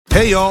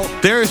Hey y'all,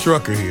 Darius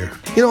Rucker here.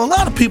 You know, a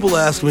lot of people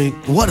ask me,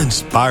 what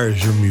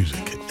inspires your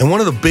music? And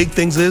one of the big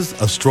things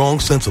is a strong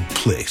sense of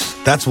place.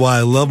 That's why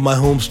I love my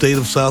home state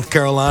of South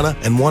Carolina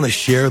and want to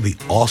share the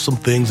awesome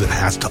things it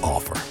has to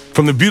offer.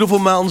 From the beautiful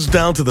mountains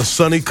down to the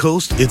sunny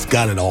coast, it's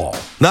got it all.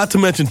 Not to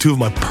mention two of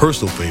my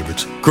personal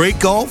favorites, great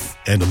golf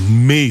and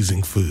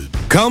amazing food.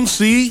 Come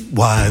see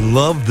why I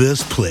love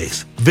this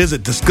place.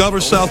 Visit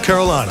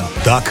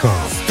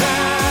discoversouthcarolina.com.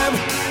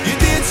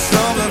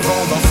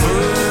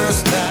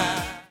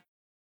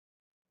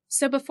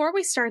 So before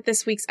we start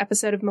this week's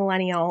episode of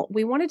Millennial,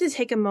 we wanted to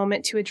take a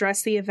moment to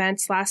address the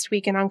events last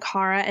week in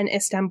Ankara and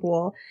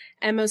Istanbul,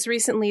 and most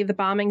recently the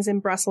bombings in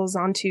Brussels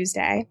on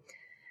Tuesday.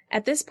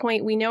 At this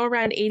point, we know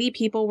around 80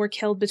 people were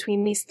killed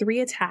between these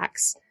three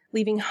attacks,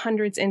 leaving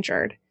hundreds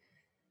injured.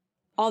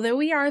 Although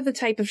we are the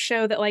type of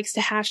show that likes to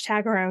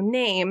hashtag our own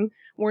name,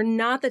 we're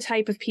not the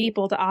type of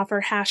people to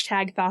offer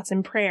hashtag thoughts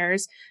and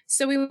prayers,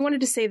 so we wanted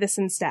to say this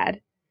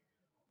instead.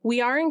 We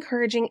are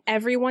encouraging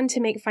everyone to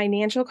make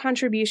financial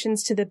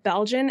contributions to the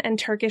Belgian and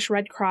Turkish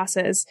Red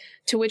Crosses,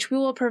 to which we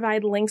will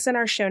provide links in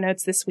our show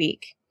notes this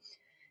week.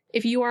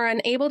 If you are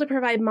unable to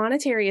provide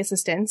monetary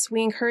assistance,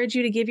 we encourage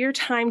you to give your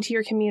time to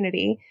your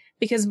community,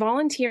 because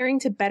volunteering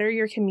to better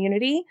your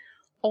community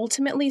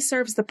ultimately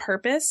serves the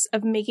purpose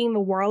of making the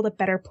world a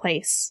better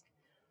place.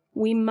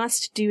 We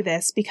must do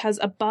this because,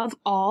 above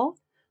all,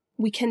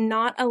 we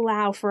cannot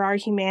allow for our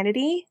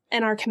humanity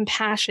and our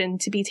compassion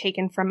to be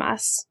taken from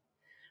us.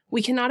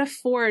 We cannot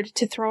afford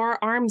to throw our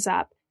arms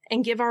up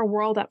and give our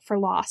world up for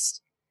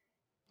lost.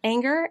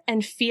 Anger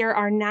and fear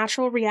are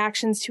natural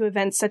reactions to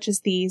events such as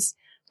these,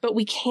 but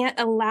we can't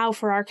allow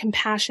for our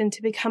compassion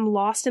to become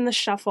lost in the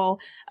shuffle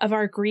of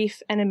our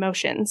grief and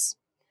emotions.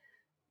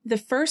 The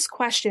first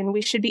question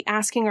we should be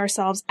asking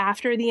ourselves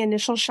after the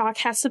initial shock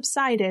has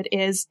subsided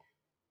is,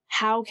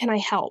 how can I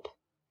help?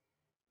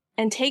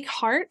 And take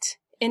heart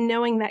in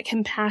knowing that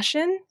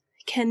compassion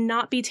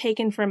cannot be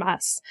taken from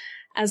us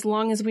as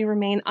long as we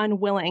remain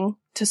unwilling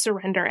to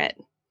surrender it.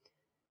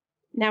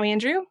 Now,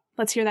 Andrew,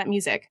 let's hear that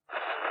music.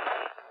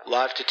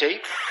 Live to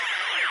tape.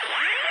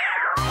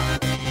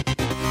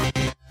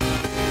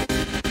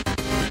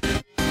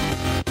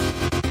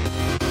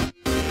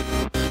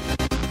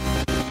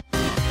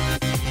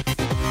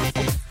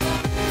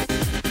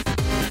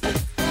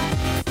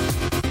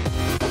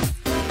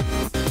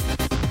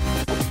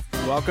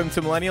 Welcome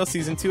to Millennial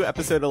Season 2,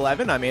 Episode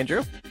 11. I'm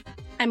Andrew.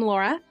 I'm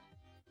Laura.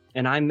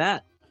 And I'm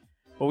Matt.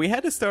 Well, we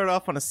had to start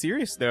off on a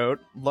serious note.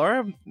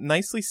 Laura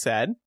nicely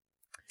said.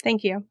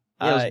 Thank you.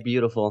 That was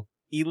beautiful.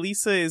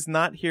 Elisa is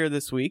not here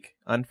this week,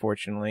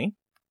 unfortunately,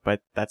 but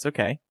that's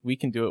okay. We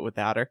can do it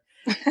without her.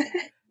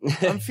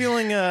 I'm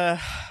feeling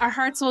Our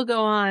hearts will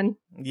go on.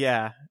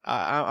 Yeah,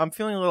 I'm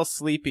feeling a little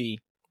sleepy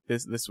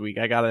this week.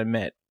 I gotta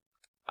admit,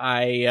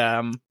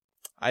 I've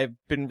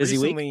been Busy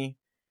recently week?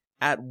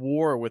 at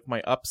war with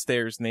my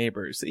upstairs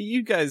neighbors.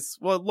 You guys,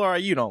 well, Laura,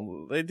 you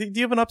don't. Do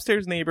you have an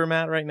upstairs neighbor,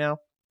 Matt, right now?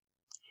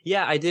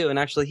 Yeah, I do, and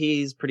actually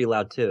he's pretty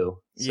loud too.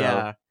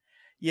 So.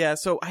 Yeah,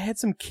 so I had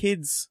some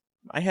kids.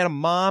 I had a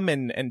mom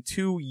and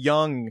two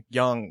young,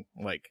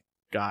 like,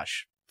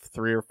 gosh,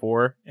 3 or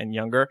 4 and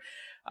younger,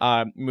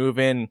 move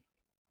in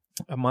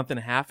a month and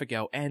a half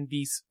ago, and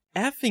these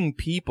effing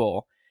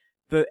people,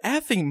 the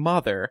effing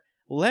mother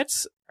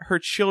lets her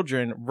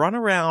children run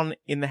around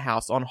in the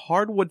house on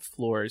hardwood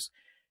floors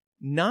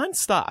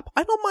nonstop.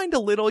 I don't mind a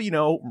little,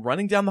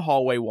 running down the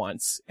hallway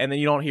once, and then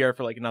you don't hear it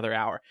for like another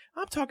hour.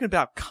 I'm talking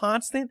about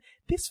constant.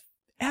 This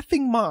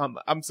effing mom,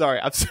 I'm sorry,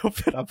 I'm so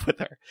fed up with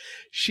her.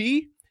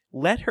 She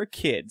let her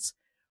kids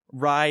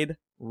ride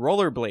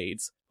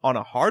rollerblades on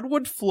a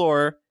hardwood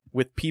floor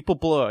with people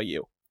below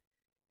you.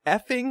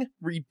 Effing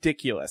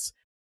ridiculous.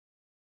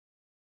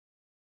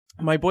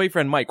 My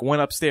boyfriend Mike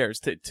went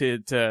upstairs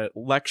to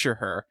lecture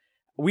her.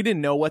 We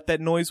didn't know what that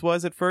noise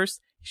was at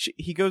first.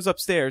 He goes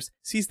upstairs,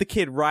 sees the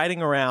kid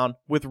riding around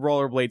with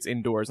rollerblades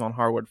indoors on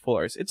hardwood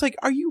floors. It's like,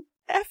 are you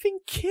effing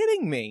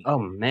kidding me? Oh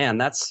man,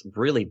 that's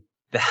really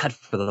bad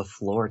for the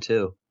floor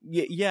too.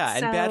 Yeah,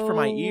 and bad for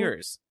my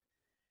ears.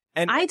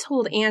 And I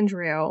told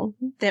Andrew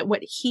that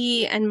what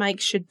he and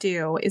Mike should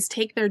do is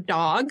take their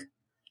dog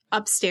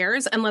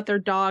upstairs and let their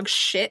dog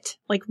shit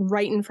like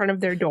right in front of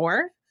their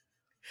door.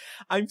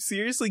 I'm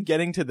seriously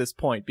getting to this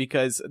point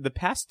because the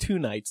past 2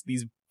 nights,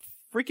 these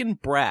freaking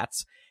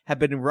brats have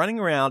been running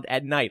around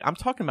at night. I'm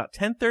talking about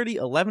 10:30,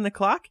 11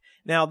 o'clock.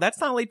 Now, that's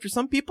not late for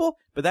some people,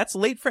 but that's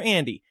late for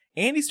Andy.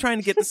 Andy's trying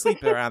to get to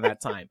sleep around that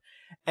time.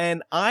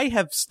 And I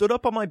have stood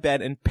up on my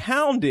bed and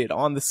pounded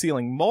on the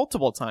ceiling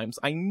multiple times.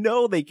 I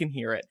know they can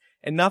hear it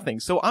and nothing.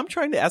 So I'm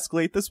trying to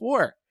escalate this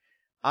war.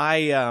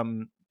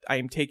 I'm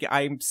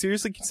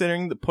seriously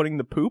considering putting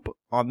the poop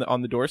on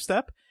the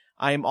doorstep.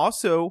 I am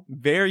also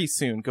very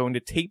soon going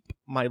to tape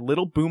my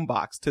little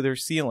boombox to their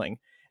ceiling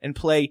and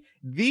play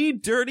the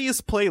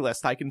dirtiest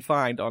playlist I can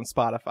find on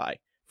Spotify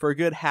for a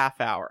good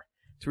half hour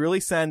to really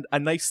send a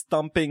nice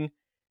thumping,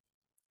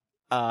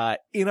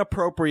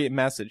 inappropriate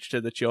message to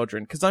the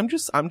children. Cause I'm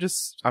just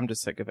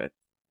sick of it.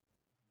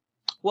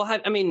 Well,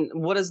 I mean,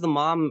 what's the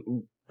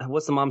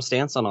mom's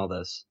stance on all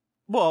this?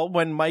 Well,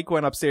 when Mike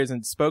went upstairs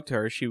and spoke to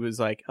her, she was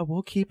like, "Oh,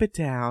 we'll keep it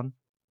down,"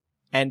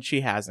 and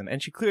she hasn't,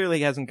 and she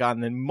clearly hasn't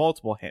gotten in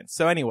multiple hints.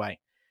 So anyway,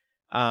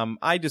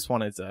 I just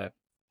wanted to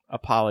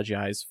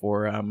apologize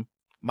for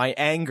my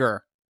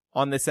anger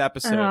on this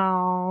episode.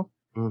 Oh.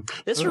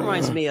 This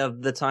reminds me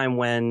of the time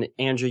when,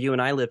 Andrew, you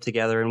and I lived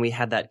together and we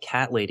had that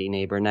cat lady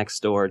neighbor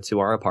next door to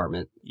our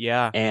apartment.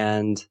 Yeah.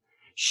 And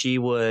she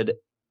would,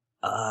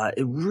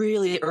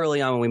 really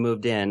early on when we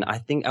moved in, I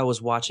think I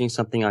was watching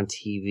something on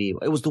TV.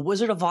 It was The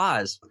Wizard of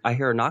Oz. I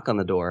hear a knock on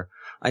the door.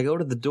 I go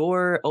to the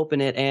door, open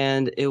it,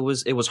 and it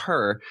was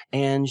her.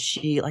 And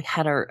she like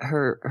had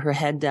her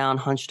head down,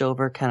 hunched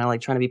over, kind of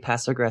like trying to be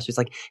passive aggressive. She's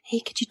like,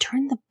 "Hey, could you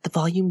turn the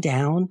volume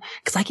down?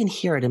 Because I can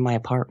hear it in my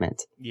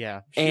apartment."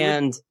 Yeah.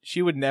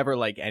 She would never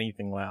like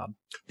anything loud.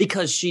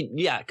 Because she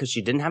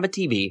didn't have a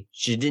TV.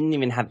 She didn't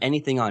even have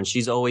anything on.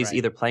 She's always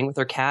either playing with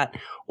her cat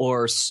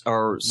or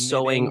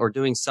sewing or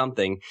doing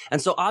something.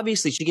 And so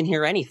obviously she can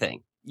hear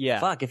anything. Yeah.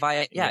 Fuck, if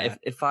I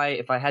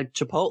had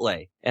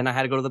Chipotle and I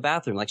had to go to the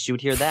bathroom, like she would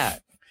hear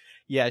that.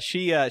 Yeah,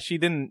 and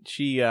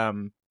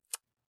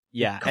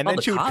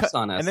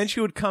then she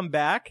would come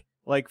back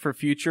like for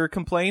future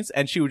complaints,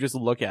 and she would just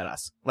look at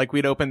us like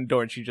we'd open the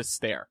door and she'd just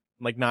stare,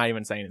 like not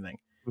even say anything.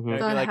 Mm-hmm.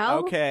 And I'd be like,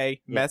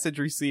 okay, message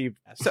received.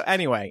 So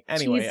anyway,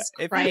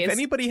 if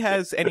anybody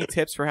has any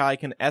tips for how I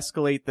can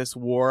escalate this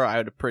war, I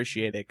would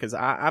appreciate it, because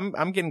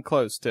I'm getting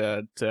close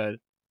to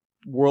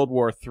World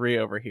War III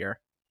over here.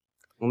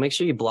 Well, make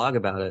sure you blog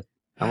about it.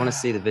 I want to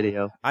see the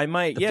video. I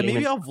might. Yeah,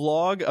 maybe I'll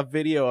vlog a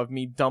video of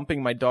me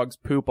dumping my dog's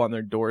poop on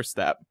their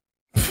doorstep.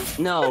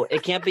 No,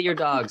 it can't be your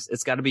dog's.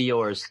 It's got to be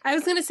yours. I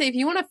was going to say, if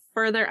you want to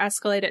further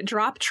escalate it,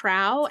 drop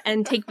trow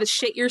and take the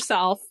shit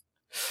yourself.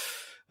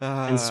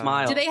 And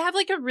smile. Do they have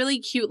like a really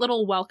cute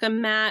little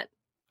welcome mat?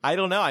 I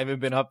don't know. I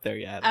haven't been up there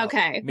yet.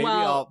 Okay.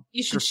 Well,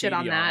 you should shit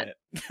on that.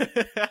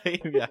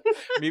 Yeah.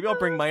 Maybe I'll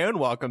bring my own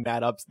welcome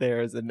mat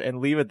upstairs and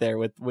leave it there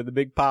with a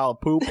big pile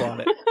of poop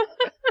on it.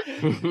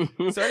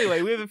 So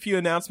anyway, we have a few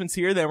announcements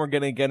here. Then we're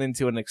going to get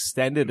into an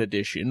extended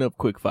edition of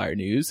Quickfire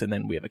News. And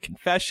then we have a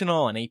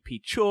confessional, an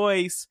AP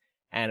choice,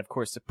 and of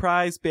course,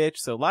 surprise bitch.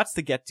 So lots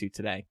to get to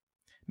today.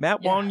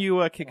 Matt, why don't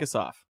you kick us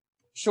off?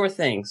 Sure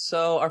thing.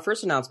 So our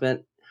first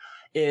announcement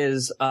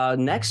is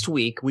next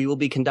week we will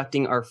be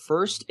conducting our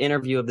first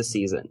interview of the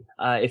season.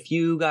 If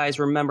you guys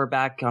remember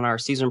back on our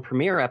season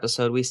premiere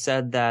episode, we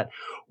said that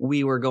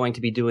we were going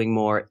to be doing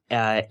more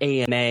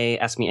AMA,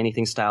 Ask Me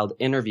Anything styled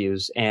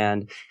interviews.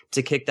 And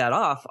to kick that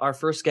off, our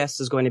first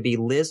guest is going to be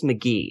Liz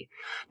McGee.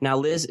 Now,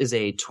 Liz is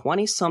a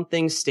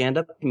 20-something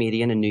stand-up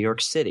comedian in New York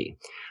City.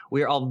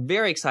 We are all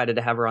very excited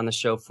to have her on the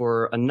show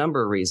for a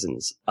number of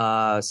reasons,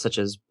 such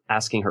as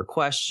asking her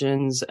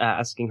questions,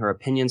 asking her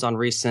opinions on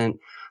recent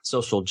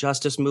social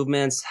justice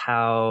movements,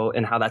 how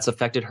that's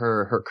affected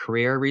her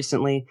career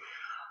recently,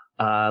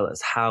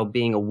 how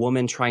being a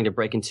woman trying to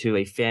break into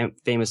a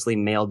famously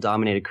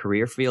male-dominated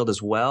career field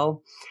as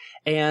well.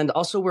 And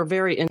also, we're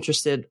very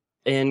interested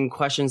in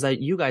questions that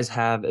you guys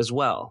have as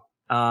well.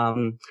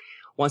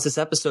 Once this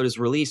episode is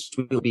released,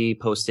 we will be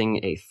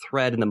posting a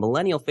thread in the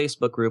Millennial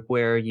Facebook group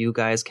where you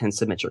guys can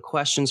submit your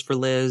questions for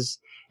Liz,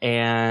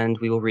 and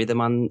we will read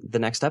them on the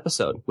next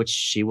episode, which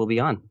she will be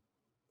on.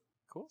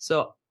 Cool.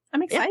 So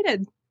I'm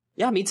excited.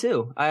 Yeah, me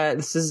too.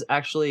 This is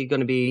actually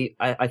going to be,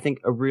 I think,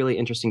 a really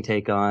interesting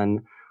take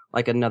on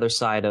like another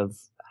side of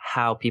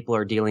how people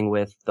are dealing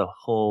with the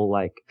whole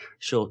like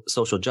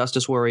social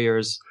justice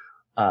warriors,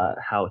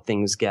 how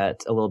things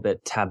get a little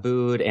bit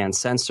tabooed and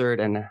censored,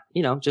 and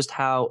just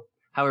how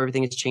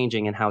everything is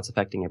changing and how it's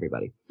affecting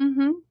everybody.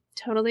 Mm-hmm.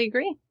 Totally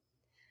agree.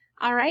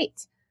 All right.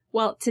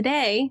 Well,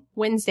 today,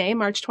 Wednesday,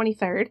 March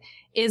 23rd,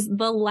 is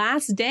the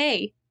last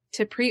day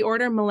to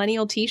pre-order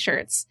Millennial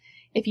t-shirts.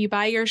 If you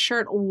buy your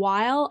shirt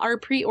while our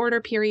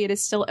pre-order period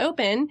is still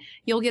open,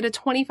 you'll get a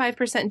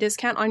 25%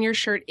 discount on your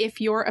shirt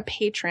if you're a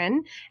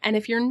patron. And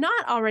if you're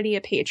not already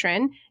a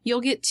patron,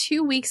 you'll get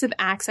 2 weeks of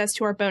access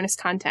to our bonus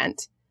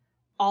content.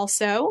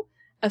 Also,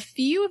 a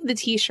few of the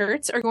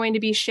t-shirts are going to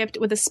be shipped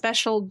with a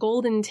special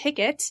golden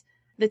ticket.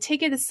 The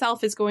ticket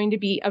itself is going to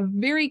be a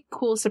very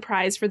cool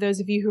surprise for those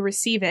of you who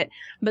receive it,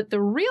 but the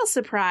real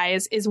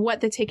surprise is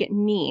what the ticket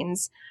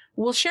means.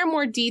 We'll share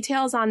more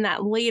details on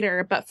that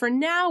later, but for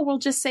now, we'll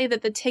just say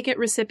that the ticket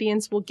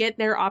recipients will get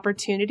their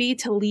opportunity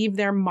to leave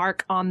their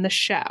mark on the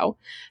show.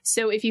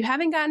 So if you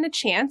haven't gotten a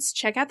chance,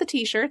 check out the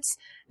t-shirts.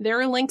 There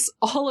are links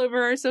all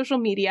over our social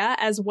media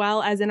as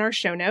well as in our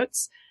show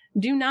notes.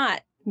 Do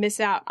not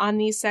miss out on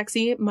these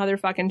sexy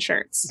motherfucking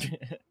shirts.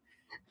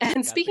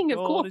 And speaking of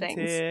cool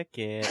things,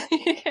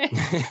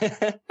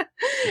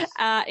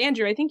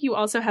 Andrew, I think you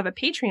also have a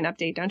Patreon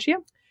update, don't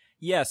you?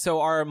 Yeah, so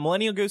our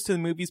Millennial Goes to the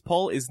Movies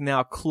poll is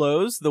now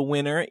closed. The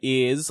winner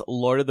is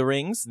Lord of the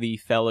Rings, The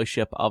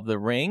Fellowship of the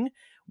Ring.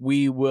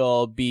 We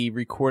will be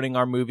recording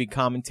our movie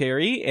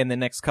commentary in the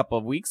next couple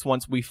of weeks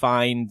once we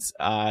find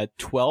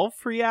 12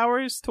 free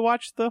hours to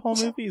watch the whole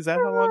movie. Is that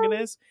how long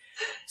it is?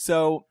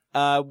 So,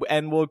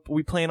 and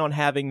we plan on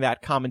having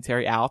that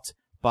commentary out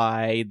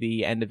by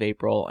the end of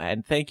April.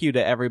 And thank you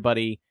to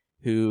everybody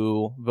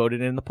who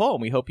voted in the poll.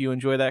 And we hope you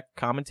enjoy that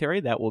commentary.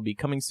 That will be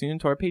coming soon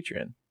to our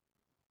Patreon.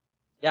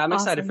 Yeah, I'm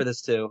excited Awesome. for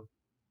this too.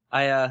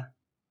 I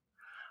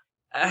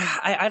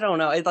don't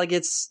know.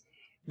 It's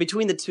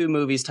between the two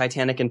movies,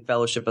 Titanic and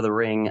Fellowship of the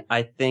Ring.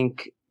 I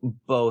think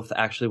both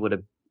actually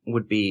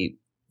would be,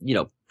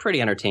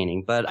 pretty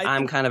entertaining. But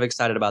I'm kind of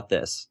excited about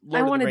this.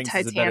 Lord of the wanted Rings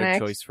is a better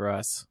Titanic. choice for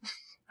us.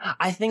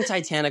 I think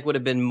Titanic would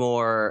have been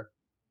more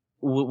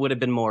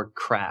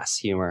crass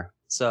humor.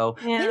 So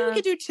maybe Yeah. we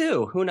could do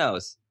two. Who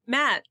knows?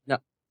 Matt,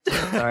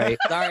 Sorry.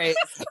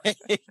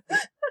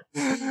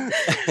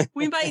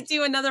 we might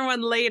do another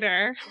one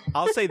later.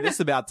 I'll say this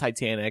about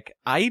Titanic.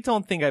 I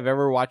don't think I've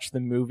ever watched the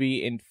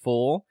movie in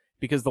full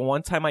because the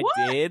one time I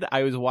did,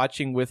 I was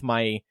watching with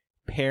my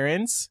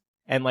parents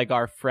and like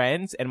our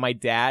friends and my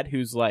dad who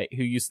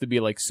used to be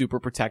like super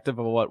protective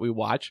of what we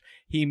watch.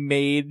 He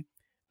made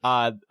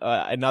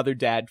another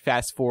dad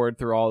fast forward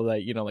through all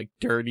the, like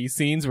dirty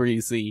scenes where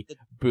you see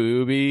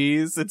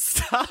boobies and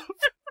stuff.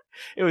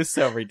 It was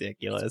so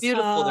ridiculous. It's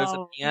beautiful. There's a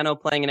Oh. piano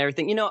playing and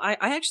everything. I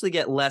actually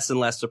get less and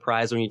less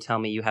surprised when you tell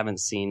me you haven't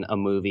seen a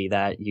movie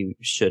that you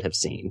should have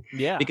seen.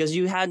 Yeah. Because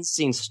you hadn't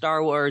seen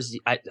Star Wars.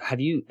 Have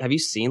you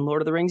seen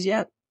Lord of the Rings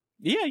yet?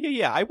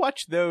 Yeah. I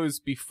watched those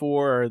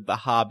before The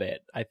Hobbit,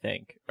 I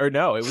think. Or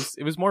no, it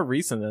was more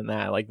recent than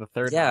that, like the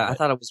third Yeah, Hobbit. I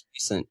thought it was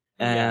recent.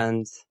 Yeah.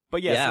 And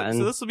But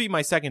so this will be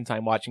my second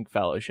time watching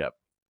Fellowship.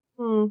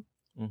 Hmm.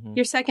 Mm-hmm.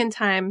 Your second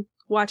time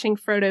watching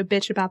Frodo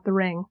bitch about the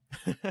ring.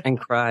 and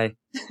cry.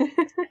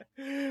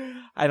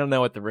 I don't know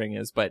what the ring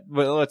is, but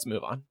let's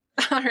move on.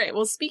 All right.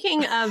 Well,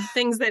 speaking of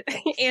things that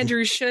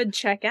Andrew should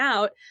check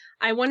out,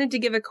 I wanted to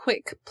give a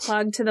quick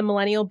plug to the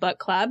Millennial Book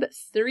Club,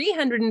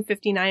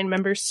 359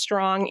 members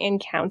strong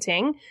and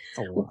counting.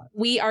 A lot.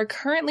 We are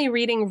currently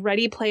reading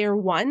Ready Player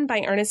One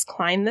by Ernest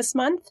Cline this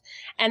month,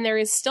 and there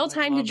is still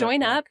time to love that join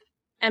book. up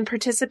and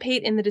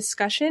participate in the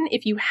discussion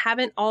if you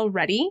haven't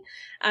already.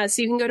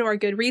 So you can go to our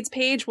Goodreads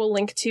page. We'll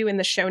link to in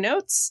the show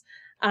notes.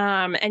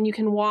 And you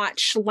can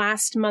watch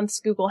last month's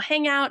Google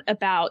Hangout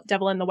about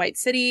Devil in the White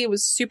City. It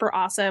was super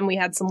awesome. We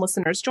had some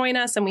listeners join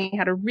us and we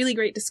had a really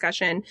great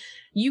discussion.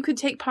 You could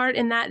take part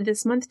in that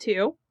this month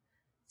too.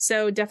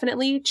 So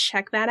definitely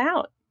check that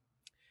out.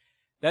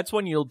 That's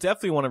one you'll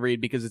definitely want to read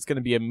because it's going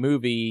to be a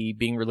movie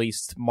being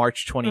released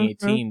March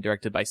 2018,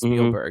 directed by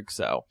Spielberg.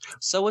 So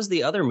was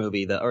the other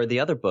movie, the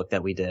other book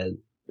that we did.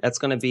 That's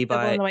going to be Devil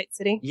by in the White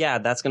City. Yeah,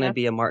 that's going to Yeah.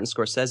 be a Martin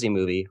Scorsese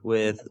movie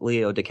with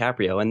Leo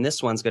DiCaprio, and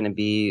this one's going to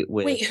be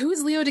with. Wait, who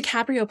is Leo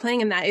DiCaprio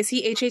playing in that? Is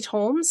he H.H.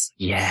 Holmes?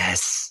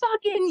 Yes.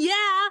 Fucking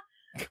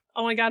yeah!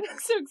 Oh my god, I'm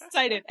so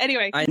excited.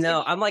 Anyway, I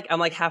know. I'm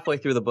like halfway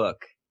through the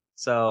book,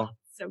 so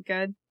so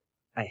good.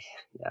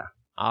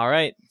 all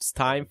right, it's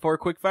time for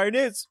Quickfire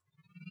News.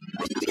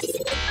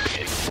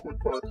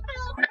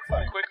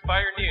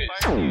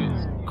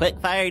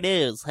 Quickfire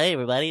News. Hey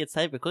everybody, it's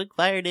time for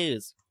Quickfire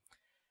News.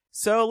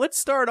 So let's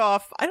start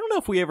off. I don't know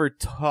if we ever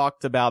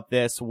talked about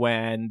this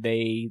when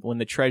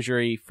the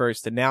Treasury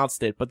first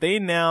announced it, but they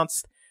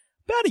announced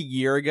about a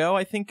year ago,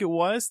 I think it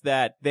was,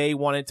 that they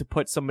wanted to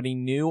put somebody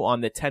new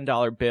on the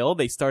 $10 bill.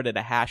 They started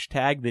a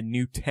hashtag, the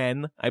new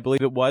 10, I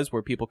believe it was,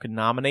 where people could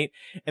nominate,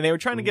 and they were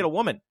trying to get a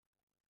woman.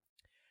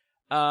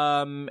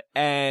 And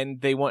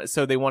they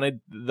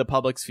wanted the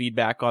public's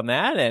feedback on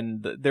that,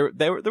 and there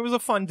was a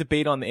fun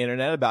debate on the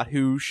internet about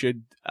who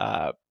should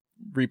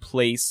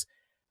replace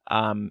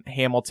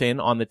Hamilton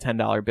on the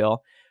 $10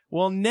 bill.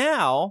 Well,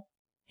 now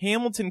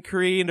Hamilton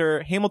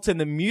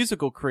the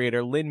musical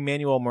creator,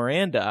 Lin-Manuel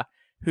Miranda,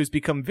 who's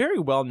become very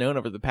well known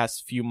over the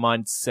past few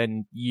months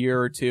and year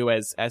or two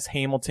as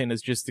Hamilton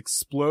has just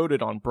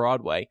exploded on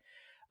Broadway.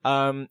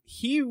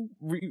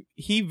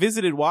 He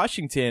visited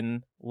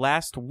Washington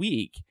last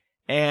week,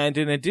 and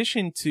in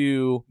addition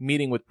to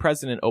meeting with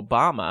President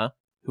Obama,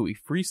 who he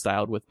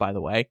freestyled with, by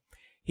the way,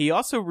 he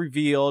also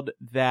revealed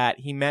that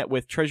he met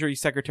with Treasury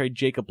Secretary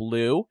Jacob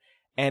Lew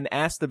and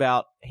asked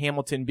about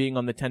Hamilton being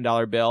on the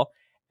 $10 bill.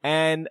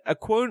 And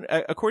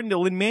according to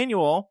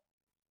Lin-Manuel,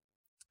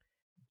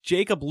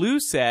 Jacob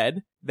Lew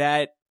said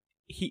that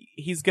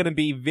he's going to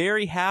be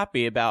very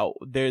happy about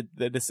the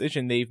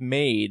decision they've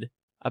made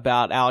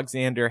about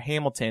Alexander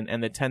Hamilton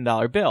and the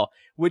 $10 bill,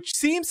 which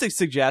seems to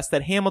suggest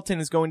that Hamilton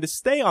is going to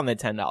stay on the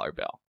 $10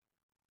 bill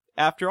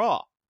after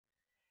all.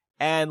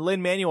 And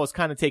Lin-Manuel is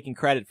kind of taking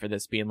credit for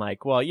this, being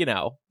like, well,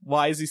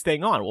 why is he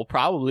staying on? Well,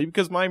 probably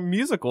because my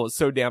musical is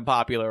so damn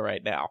popular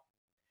right now.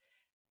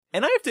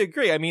 And I have to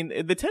agree. I mean,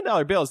 the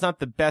 $10 bill is not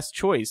the best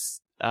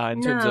choice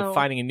in terms of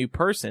finding a new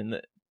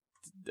person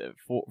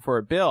for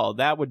a bill.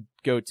 That would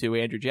go to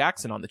Andrew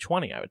Jackson on the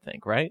 20, I would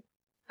think, right?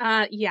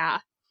 Yeah.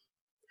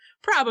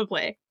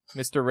 Probably.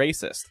 Mr.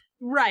 Racist.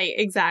 Right,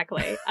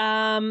 exactly.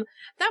 That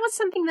was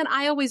something that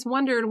I always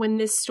wondered when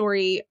this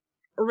story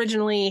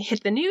originally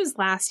hit the news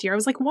last year. I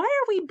was like, why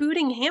are we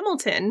booting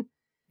Hamilton?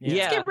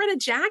 Yeah. Let's get rid of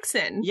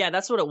Jackson. Yeah,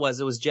 that's what it was.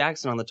 It was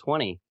Jackson on the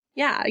 20.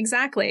 Yeah,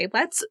 exactly.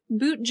 Let's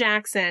boot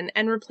Jackson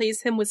and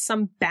replace him with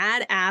some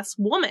badass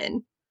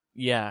woman.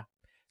 Yeah.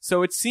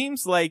 So it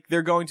seems like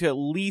they're going to at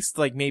least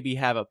like maybe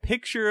have a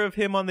picture of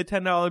him on the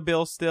 $10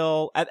 bill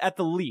still, at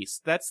the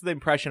least. That's the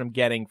impression I'm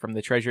getting from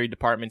the Treasury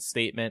Department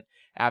statement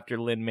after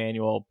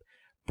Lin-Manuel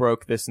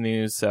broke this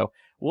news. So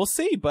we'll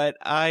see, but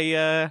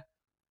I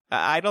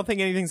don't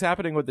think anything's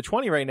happening with the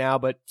 20 right now,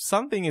 but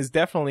something is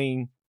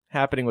definitely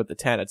happening with the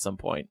 10 at some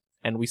point,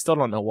 and we still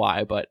don't know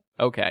why, but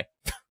okay.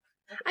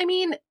 I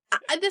mean,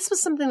 this was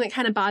something that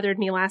kind of bothered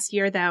me last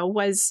year, though,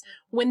 was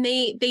when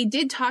they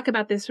did talk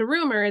about this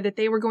rumor that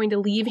they were going to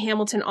leave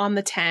Hamilton on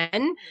the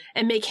 10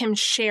 and make him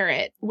share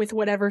it with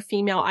whatever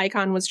female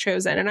icon was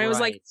chosen. And I was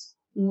like,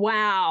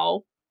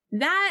 wow,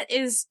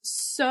 that's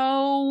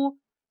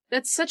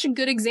such a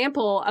good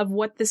example of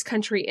what this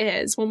country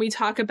is when we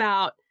talk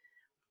about,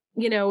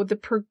 you know,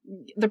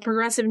 the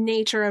progressive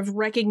nature of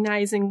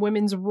recognizing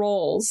women's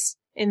roles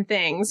in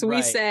things. Right.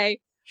 We say,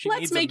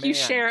 let's make you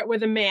share it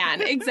with a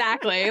man.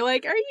 Exactly.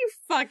 Like, are you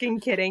fucking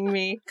kidding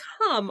me?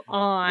 Come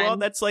on. Well,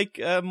 that's like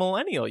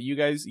millennial.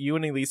 You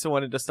and Elisa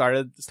wanted to start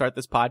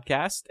this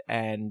podcast,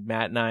 and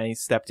Matt and I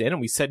stepped in and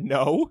we said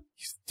no.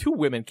 2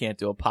 women can't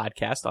do a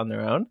podcast on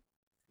their own.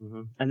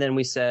 Mm-hmm. And then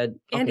we said,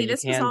 okay, Andy,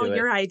 this was all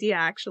your idea,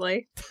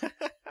 actually.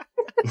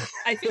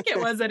 I think it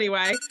was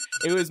anyway.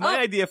 It was my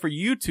idea for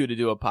you 2 to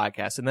do a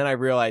podcast, and then I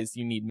realized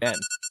you need men.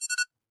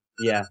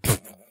 Yeah.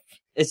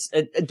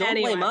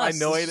 Don't blame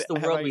us. It's the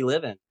world we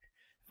live in.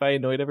 If I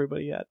annoyed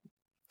everybody yet?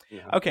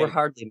 Yeah, okay. We're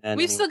hardly men.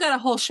 We've still got a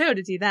whole show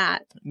to do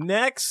that.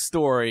 Next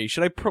story.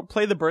 Should I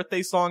play the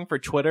birthday song for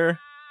Twitter?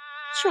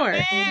 Sure.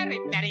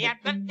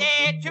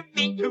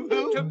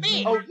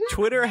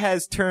 Twitter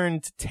has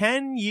turned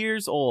 10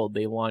 years old.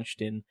 They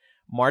launched in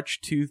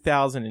March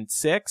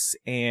 2006,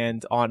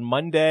 and on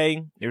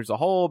Monday, there's a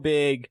whole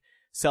big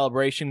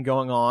celebration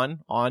going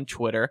on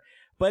Twitter,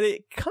 but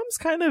it comes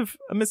kind of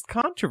amidst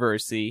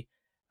controversy.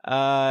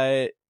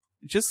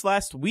 Just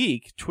last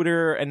week,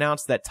 Twitter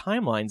announced that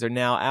timelines are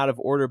now out of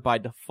order by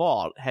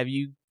default. Have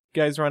you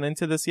guys run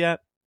into this yet?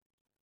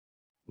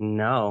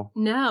 No,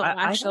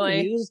 actually.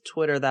 I don't use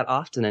Twitter that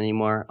often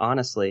anymore,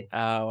 honestly.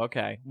 Oh,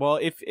 okay. Well,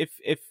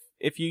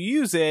 if you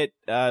use it,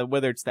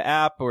 whether it's the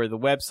app or the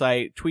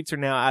website, tweets are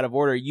now out of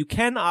order. You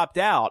can opt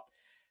out.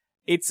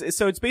 It's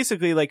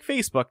basically like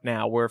Facebook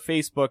now, where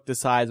Facebook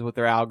decides with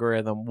their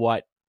algorithm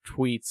what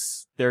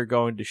tweets they're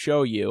going to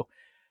show you.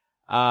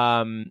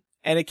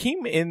 And it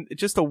came in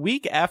just a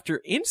week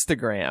after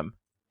Instagram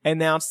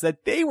announced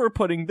that they were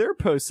putting their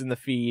posts in the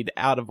feed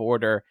out of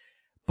order,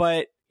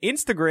 but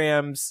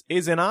Instagram's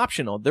isn't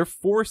optional. They're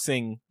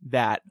forcing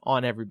that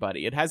on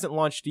everybody. It hasn't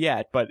launched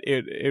yet, but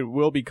it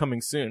will be coming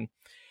soon,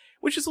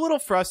 which is a little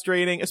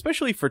frustrating,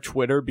 especially for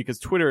Twitter, because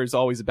Twitter is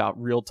always about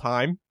real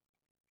time.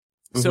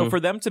 So for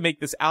them to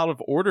make this out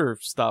of order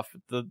stuff,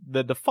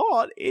 the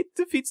default, it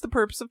defeats the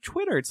purpose of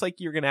Twitter. It's like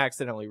you're going to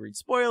accidentally read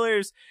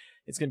spoilers.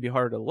 It's going to be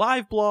harder to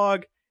live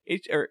blog.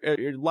 Or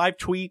live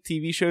tweet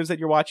TV shows that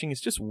you're watching.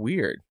 Is just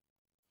weird.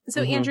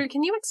 So Andrew,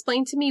 can you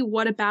explain to me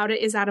what about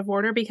it is out of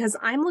order? Because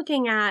I'm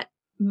looking at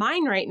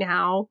mine right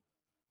now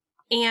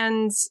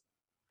and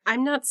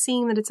I'm not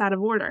seeing that it's out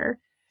of order.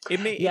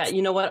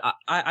 You know what?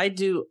 I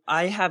do.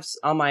 I have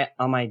on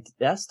my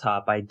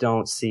desktop, I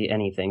don't see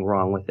anything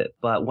wrong with it.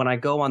 But when I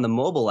go on the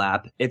mobile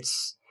app,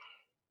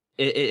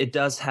 it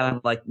does have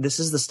like, this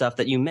is the stuff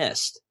that you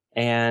missed.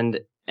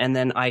 And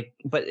then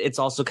but it's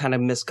also kind of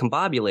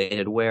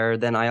miscombobulated, where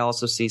then I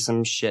also see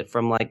some shit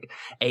from like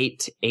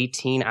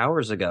 18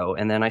 hours ago,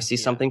 and then I see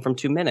something from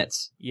 2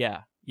 minutes. Yeah.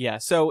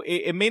 So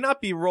it may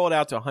not be rolled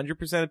out to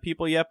 100% of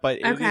people yet, but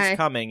it is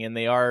coming, and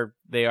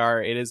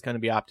it is going to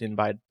be opt-in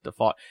by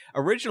default.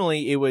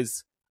 Originally it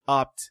was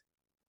opt-in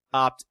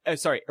a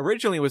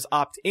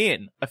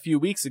few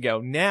weeks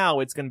ago.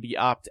 Now it's going to be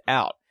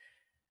opt-out.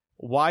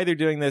 Why they're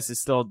doing this is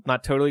still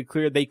not totally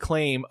clear. They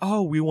claim,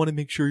 we want to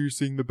make sure you're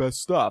seeing the best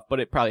stuff, but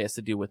it probably has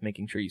to do with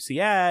making sure you see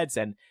ads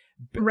and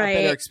a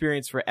better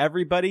experience for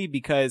everybody,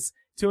 because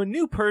to a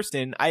new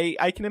person,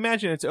 I can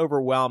imagine it's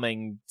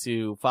overwhelming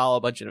to follow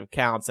a bunch of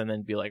accounts and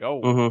then be like,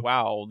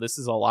 wow, this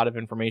is a lot of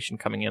information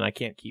coming in. I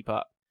can't keep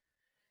up.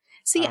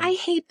 See, I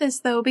hate this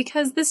though,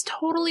 because this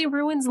totally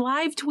ruins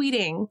live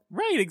tweeting.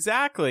 Right,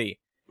 exactly.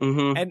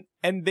 And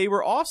they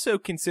were also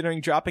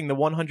considering dropping the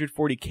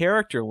 140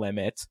 character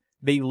limit.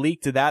 They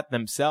leaked that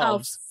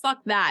themselves. Oh, fuck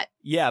that.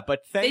 Yeah,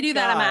 but thank God. They do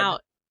that, I'm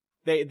out.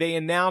 They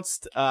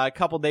announced a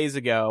couple days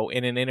ago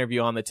in an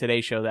interview on the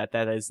Today Show that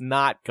is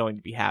not going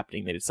to be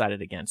happening. They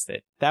decided against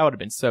it. That would have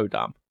been so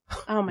dumb.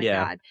 Oh my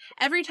God.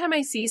 Every time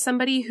I see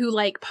somebody who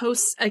like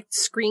posts a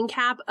screen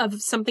cap of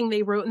something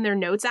they wrote in their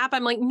notes app,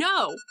 I'm like,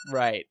 no.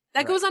 Right.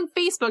 That goes on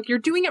Facebook. You're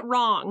doing it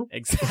wrong.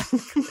 Exactly.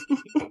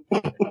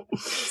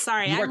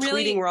 Sorry. I'm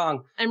tweeting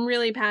wrong. I'm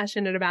really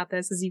passionate about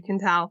this, as you can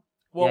tell.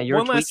 Well,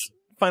 one last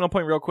final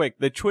point real quick.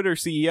 The Twitter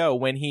CEO,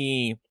 when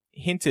he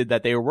hinted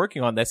that they were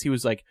working on this,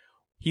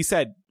 he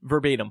said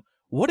verbatim,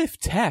 what if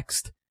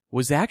text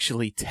was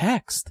actually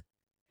text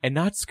and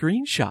not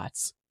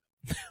screenshots?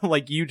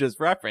 Like you just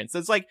referenced.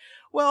 It's like,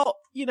 well,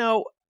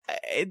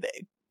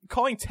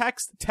 calling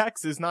text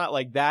is not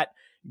like that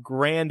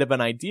grand of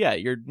an idea.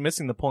 You're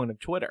missing the point of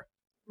Twitter.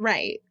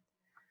 Right.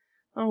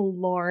 Oh,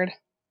 Lord.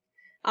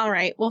 All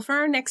right. Well, for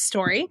our next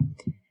story,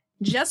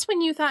 just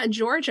when you thought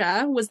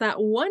Georgia was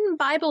that one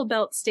Bible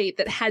Belt state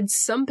that had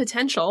some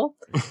potential,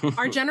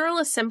 our General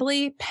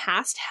Assembly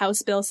passed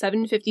House Bill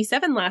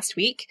 757 last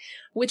week,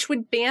 which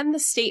would ban the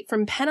state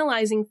from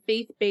penalizing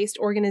faith-based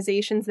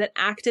organizations that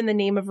act in the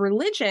name of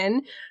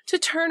religion to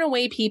turn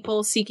away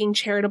people seeking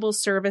charitable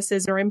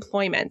services or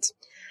employment.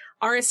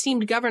 Our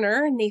esteemed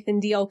governor,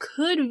 Nathan Deal,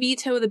 could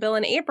veto the bill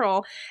in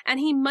April, and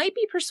he might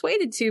be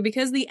persuaded to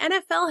because the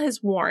NFL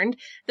has warned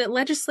that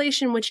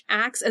legislation which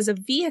acts as a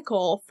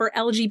vehicle for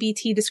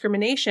LGBT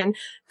discrimination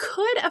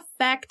could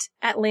affect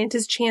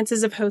Atlanta's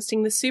chances of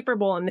hosting the Super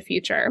Bowl in the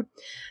future.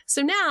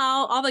 So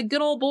now, all the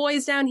good old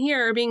boys down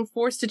here are being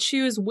forced to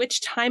choose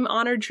which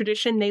time-honored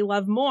tradition they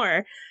love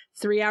more.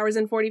 3 hours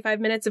and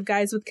 45 minutes of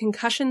guys with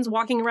concussions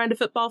walking around a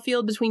football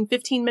field between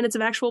 15 minutes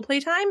of actual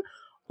playtime,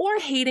 or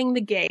hating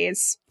the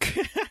gays.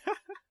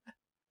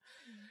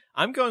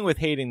 I'm going with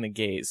hating the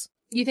gays.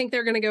 You think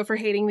they're going to go for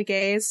hating the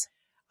gays?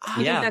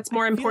 You Yeah. think that's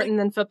more important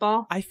than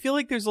football? I feel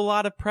like there's a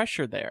lot of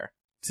pressure there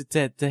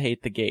to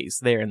hate the gays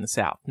there in the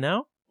South.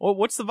 No? Well,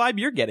 what's the vibe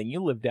you're getting?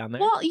 You live down there.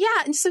 Well,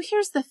 yeah, and so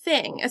here's the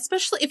thing.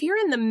 Especially if you're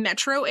in the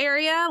metro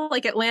area,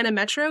 like Atlanta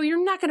Metro,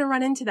 you're not going to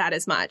run into that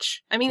as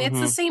much. I mean,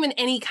 it's the same in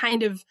any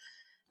kind of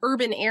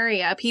urban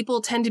area.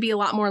 People tend to be a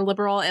lot more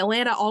liberal.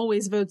 Atlanta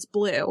always votes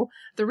blue.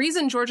 The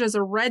reason Georgia's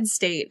a red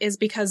state is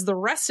because the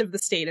rest of the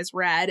state is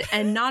red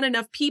and not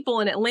enough people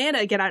in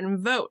Atlanta get out and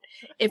vote.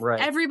 If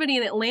everybody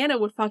in Atlanta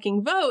would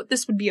fucking vote,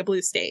 this would be a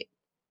blue state.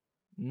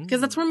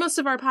 Because that's where most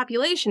of our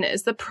population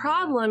is. The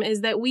problem is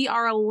that we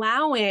are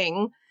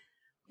allowing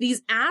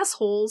these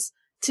assholes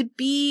to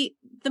be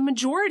the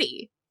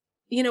majority.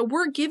 You know,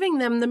 we're giving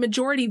them the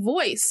majority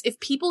voice. If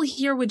people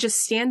here would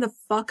just stand the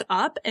fuck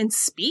up and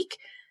speak,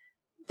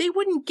 they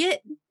wouldn't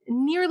get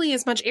nearly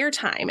as much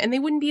airtime and they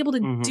wouldn't be able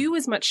to do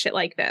as much shit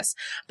like this.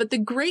 But the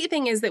great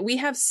thing is that we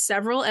have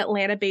several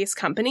Atlanta-based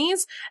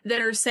companies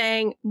that are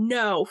saying,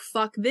 no,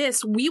 fuck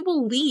this. We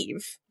will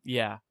leave.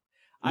 Yeah.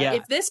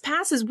 If this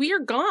passes, we are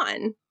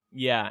gone.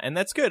 Yeah, and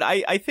that's good.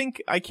 I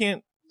think I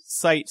can't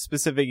cite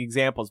specific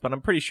examples, but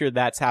I'm pretty sure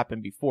that's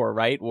happened before,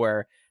 right?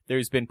 Where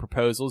there's been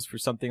proposals for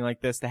something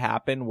like this to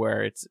happen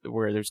where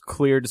there's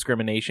clear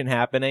discrimination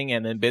happening,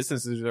 and then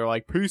businesses are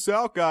like, peace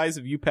out, guys,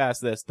 if you pass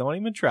this, don't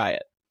even try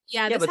it.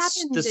 Yeah, but this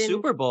happened the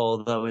Super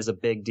Bowl, though, is a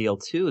big deal,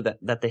 too,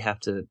 that they have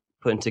to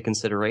put into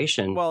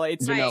consideration. Well,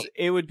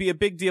 it would be a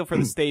big deal for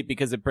the state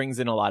because it brings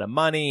in a lot of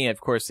money.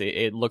 Of course,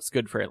 it looks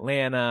good for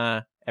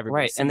Atlanta.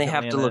 Everybody right, and they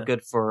Atlanta. have to look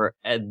good for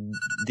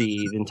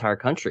the entire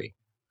country.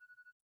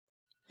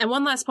 And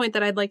one last point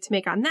that I'd like to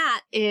make on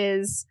that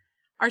is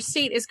our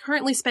state is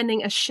currently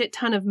spending a shit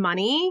ton of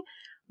money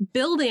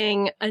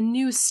building a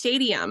new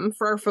stadium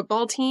for our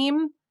football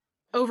team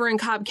over in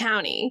Cobb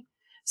County.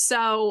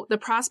 So the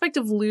prospect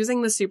of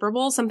losing the Super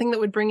Bowl, something that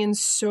would bring in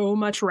so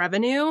much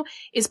revenue,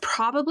 is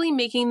probably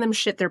making them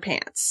shit their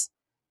pants.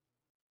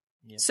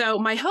 Yep. So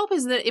my hope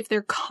is that if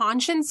their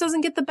conscience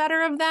doesn't get the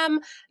better of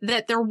them,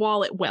 that their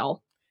wallet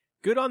will.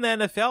 Good on the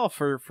NFL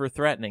for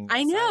threatening this.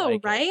 I know,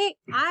 like right?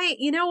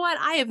 You know what?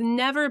 I have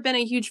never been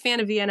a huge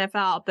fan of the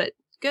NFL, but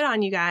good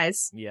on you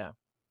guys. Yeah.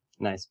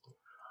 Nice.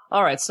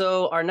 All right.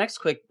 So our next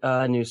quick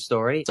news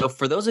story. So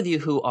for those of you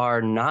who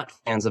are not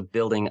fans of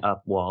building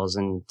up walls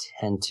and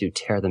tend to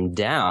tear them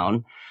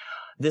down,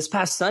 this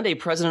past Sunday,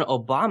 President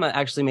Obama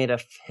actually made a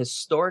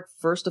historic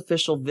first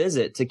official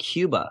visit to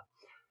Cuba.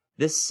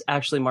 This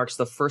actually marks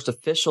the first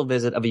official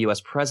visit of a U.S.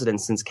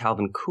 president since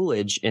Calvin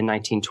Coolidge in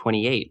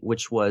 1928,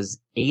 which was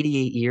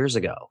 88 years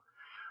ago.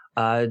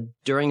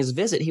 During his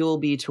visit, he will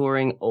be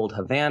touring Old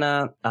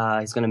Havana.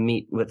 He's going to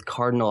meet with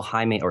Cardinal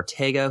Jaime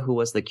Ortega, who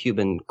was the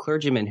Cuban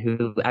clergyman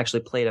who actually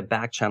played a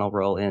back-channel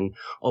role in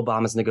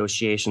Obama's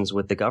negotiations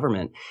with the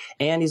government.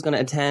 And he's going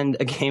to attend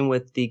a game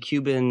with the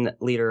Cuban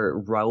leader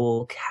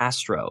Raul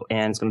Castro,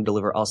 and he's going to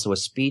deliver also a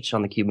speech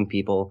on the Cuban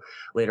people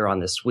later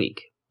on this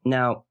week.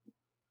 Now,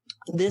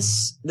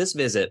 this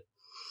visit,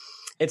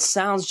 it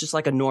sounds just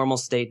like a normal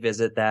state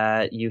visit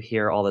that you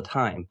hear all the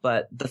time.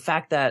 But the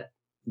fact that,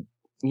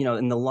 you know,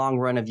 in the long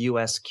run of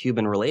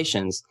U.S.-Cuban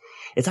relations,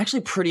 it's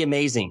actually pretty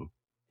amazing.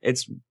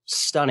 It's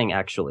stunning,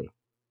 actually.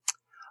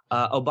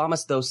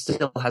 Obama, though,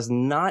 still has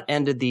not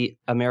ended the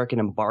American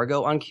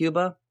embargo on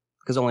Cuba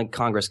because only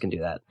Congress can do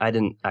that. I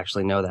didn't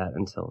actually know that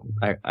until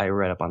I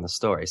read up on the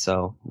story.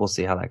 So we'll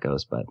see how that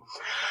goes.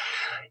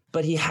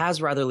 But he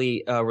has rather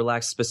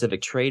relaxed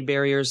specific trade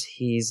barriers.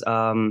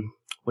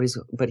 What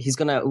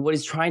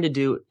he's trying to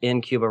do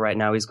in Cuba right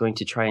now, he's going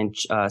to try and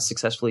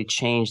successfully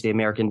change the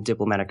American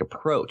diplomatic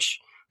approach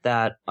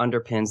that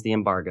underpins the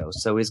embargo.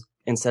 So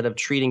instead of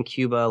treating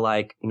Cuba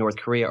like North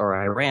Korea or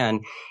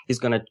Iran, he's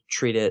going to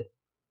treat it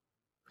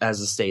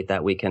as a state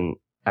that we can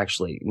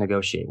actually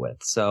negotiate with.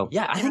 So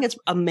yeah, I think it's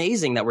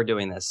amazing that we're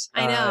doing this.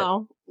 I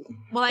know.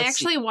 Well, I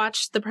actually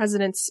watched the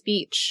president's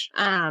speech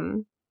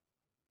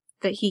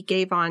that he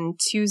gave on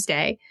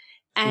Tuesday,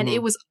 and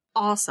it was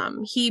awesome.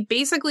 He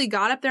basically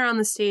got up there on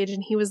the stage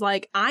and he was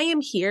like, I am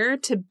here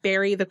to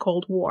bury the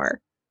Cold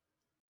War.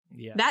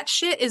 Yeah. That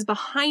shit is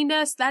behind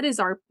us. That is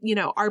our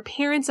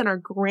parents and our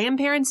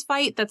grandparents'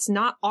 fight. That's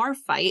not our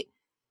fight.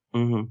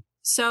 Mm-hmm.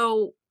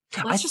 So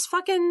let's just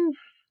fucking,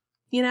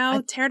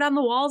 tear down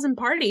the walls and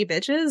party,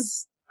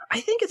 bitches. I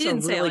think it's a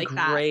really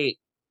great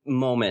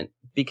moment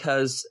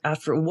because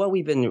after what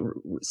we've been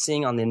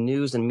seeing on the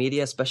news and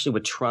media, especially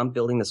with Trump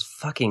building this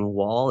fucking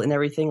wall and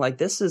everything, like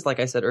this is, like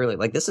I said earlier,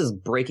 like this is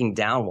breaking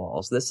down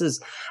walls. This is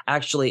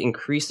actually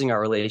increasing our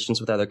relations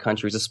with other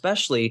countries,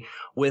 especially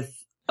with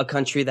a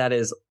country that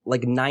is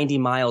like 90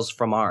 miles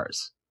from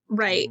ours.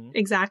 Right. Mm-hmm.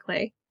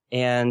 Exactly.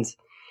 And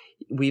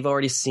we've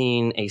already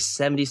seen a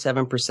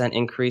 77%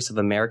 increase of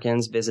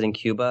Americans visiting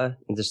Cuba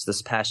in just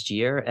this past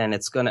year. And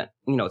it's going to,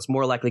 it's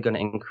more likely going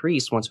to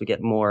increase once we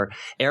get more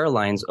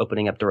airlines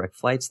opening up direct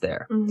flights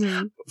there.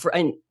 Mm-hmm.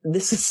 And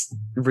this is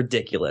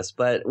ridiculous.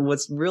 But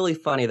what's really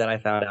funny that I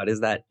found out is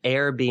that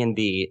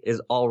Airbnb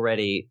is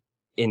already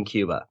in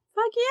Cuba.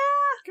 Fuck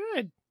yeah.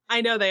 Good.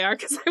 I know they are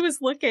because I was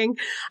looking.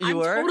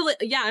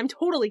 I'm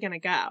totally going to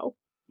go.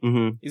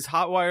 Mm-hmm. Is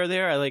Hotwire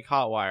there? I like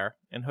Hotwire.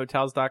 And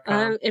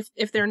Hotels.com?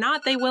 If they're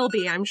not, they will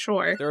be, I'm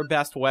sure. They're a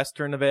Best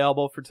Western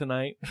available for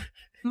tonight.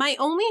 My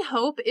only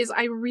hope is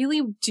I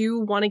really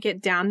do want to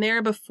get down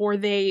there before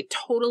they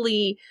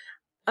totally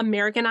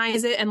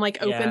Americanize it and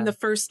open the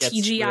first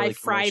TGI really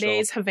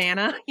Fridays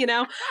Havana.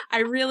 I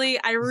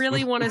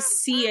really want to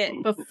see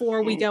it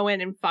before we go in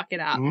and fuck it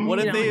up. What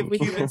if they have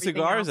Cuban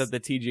cigars at the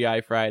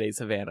TGI Fridays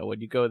Havana?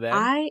 Would you go there?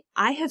 I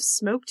have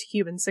smoked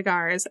Cuban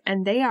cigars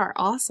and they are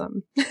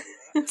awesome.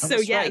 So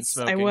yes,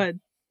 I would.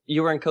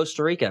 You were in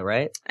Costa Rica,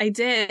 right? I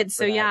did.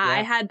 So yeah,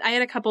 I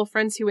had a couple of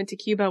friends who went to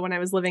Cuba when I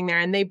was living there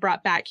and they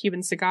brought back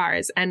Cuban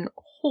cigars and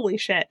holy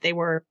shit, they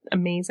were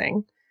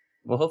amazing.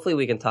 Well, hopefully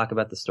we can talk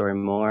about the story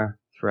more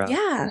throughout.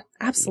 Yeah,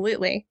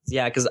 absolutely.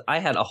 Yeah, because I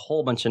had a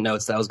whole bunch of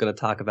notes that I was going to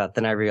talk about.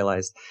 Then I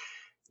realized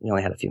we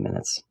only had a few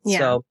minutes. Yeah.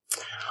 So,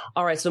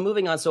 all right. So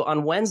moving on. So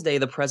on Wednesday,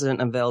 the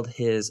president unveiled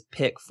his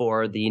pick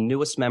for the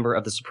newest member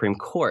of the Supreme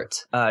Court.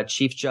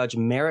 Chief Judge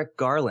Merrick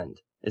Garland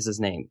is his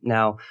name.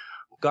 Now,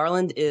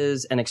 Garland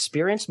is an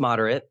experienced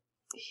moderate.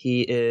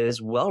 He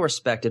is well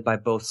respected by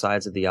both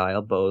sides of the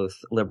aisle, both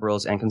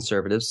liberals and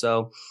conservatives.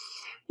 So,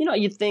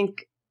 you'd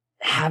think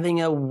having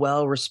a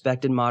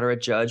well-respected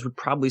moderate judge would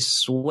probably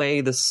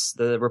sway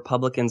the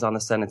Republicans on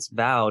the Senate's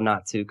vow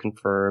not to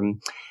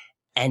confirm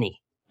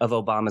any of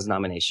Obama's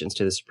nominations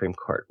to the Supreme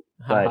Court.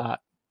 But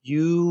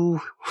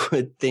you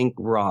would think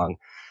wrong.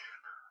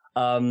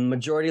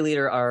 Majority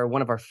Leader,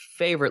 one of our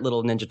favorite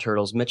little Ninja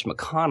Turtles, Mitch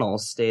McConnell,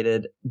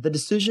 stated the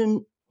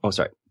decision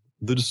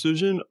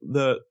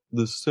that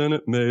the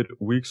Senate made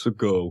weeks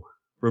ago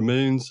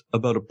remains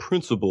about a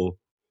principle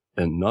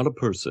and not a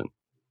person.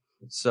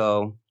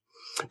 So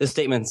the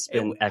statement's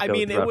been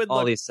echoed throughout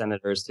all these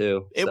senators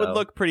too. It would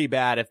look pretty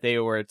bad if they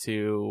were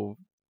to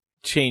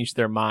change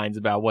their minds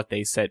about what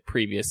they said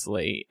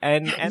previously.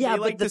 And they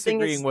like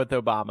disagreeing with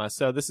Obama,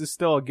 so this is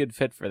still a good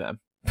fit for them.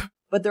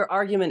 But their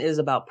argument is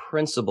about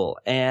principle.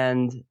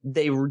 And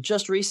they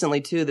just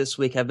recently, too, this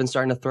week have been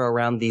starting to throw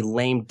around the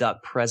lame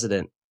duck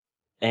president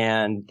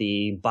and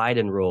the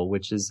Biden rule,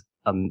 which is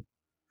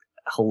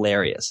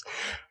hilarious.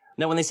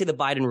 Now, when they say the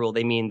Biden rule,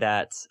 they mean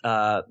that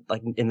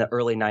in the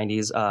early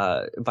 90s,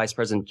 Vice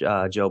President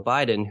Joe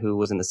Biden, who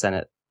was in the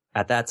Senate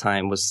at that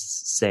time, was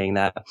saying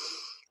that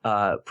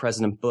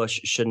President Bush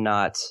should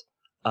not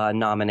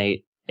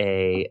nominate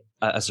a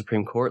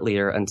Supreme Court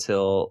leader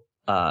until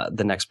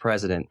the next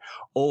president,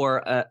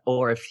 or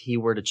if he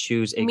were to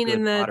choose You mean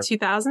in the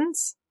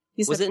 2000s?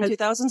 Was it in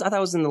 2000s? I thought it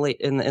was in the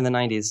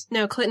 90s.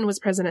 No, Clinton was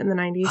president in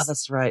the 90s. Oh,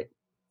 that's right.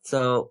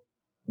 So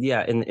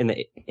yeah, in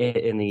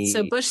the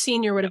so Bush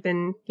Senior would have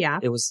been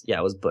it was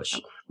Bush.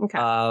 Okay.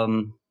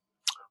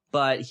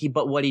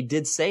 But what he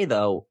did say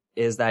though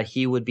is that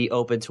he would be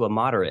open to a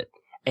moderate.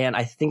 And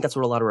I think that's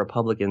what a lot of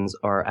Republicans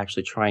are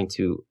actually trying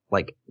to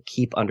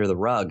keep under the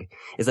rug,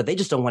 is that they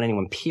just don't want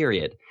anyone,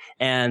 period.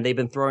 And they've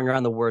been throwing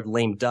around the word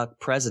lame duck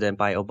president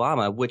by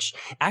Obama, which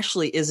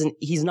actually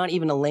he's not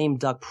even a lame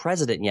duck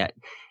president yet.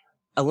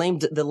 The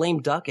lame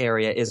duck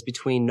area is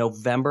between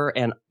November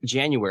and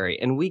January.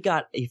 And we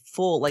got a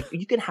full,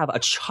 you can have a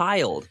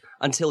child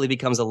until he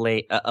becomes a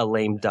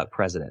lame duck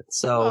president.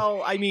 So,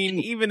 well, I mean,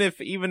 even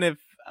if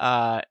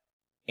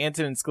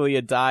Antonin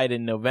Scalia died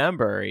in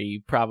November,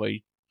 he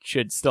probably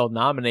should still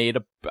nominate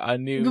a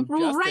new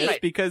justice,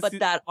 right? Because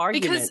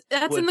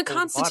that's in the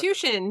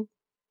Constitution.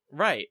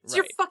 Right. It's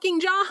your fucking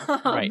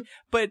job. Right.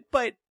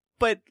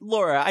 But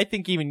Laura, I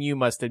think even you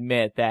must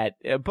admit that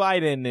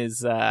Biden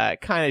is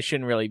kind of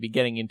shouldn't really be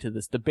getting into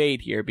this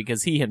debate here,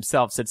 because he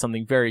himself said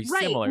something very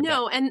similar. Right.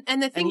 No, and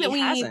the thing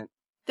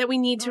that we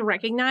need to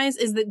recognize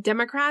is that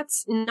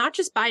Democrats, not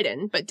just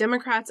Biden, but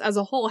Democrats as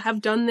a whole, have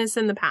done this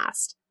in the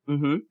past.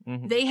 Mm-hmm.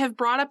 Mm-hmm. They have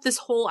brought up this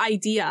whole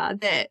idea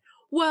that,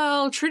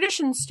 well,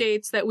 tradition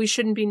states that we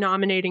shouldn't be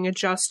nominating a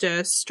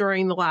justice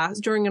during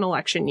an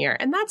election year.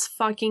 And that's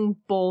fucking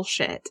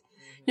bullshit.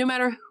 No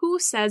matter who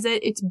says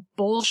it, it's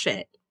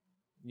bullshit.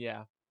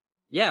 Yeah.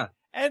 Yeah.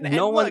 And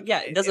no one, look,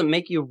 it doesn't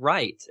make you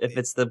right if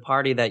it's the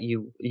party that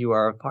you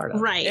are a part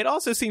of. Right. It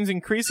also seems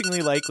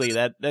increasingly likely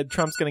that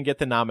Trump's going to get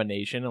the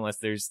nomination unless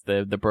there's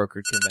the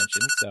brokered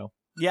convention. So,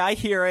 yeah, I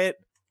hear it.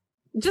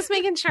 Just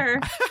making sure.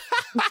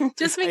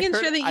 Just making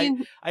sure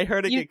that I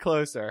heard it get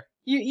closer.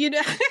 You know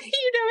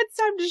it's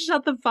time to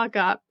shut the fuck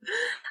up.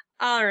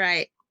 All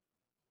right.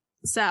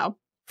 So,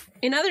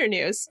 in other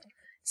news,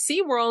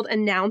 SeaWorld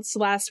announced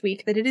last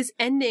week that it is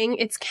ending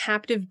its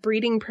captive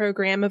breeding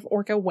program of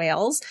orca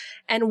whales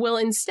and will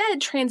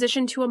instead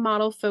transition to a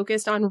model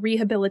focused on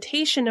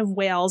rehabilitation of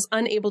whales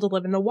unable to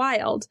live in the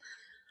wild.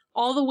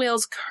 All the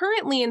whales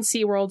currently in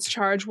SeaWorld's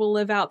charge will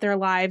live out their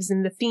lives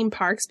in the theme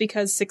parks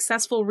because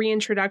successful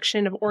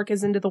reintroduction of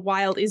orcas into the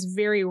wild is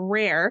very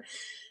rare.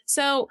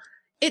 So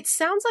it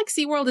sounds like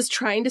SeaWorld is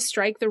trying to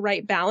strike the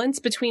right balance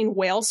between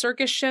whale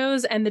circus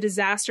shows and the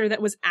disaster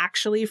that was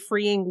actually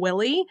freeing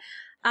Willie.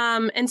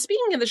 And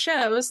speaking of the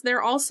shows,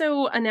 they're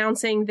also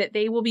announcing that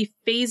they will be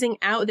phasing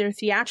out their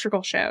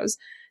theatrical shows.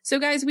 So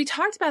guys, we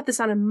talked about this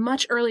on a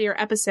much earlier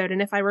episode,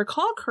 and if I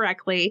recall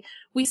correctly,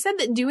 we said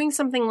that doing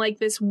something like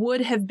this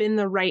would have been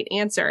the right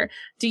answer.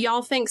 Do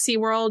y'all think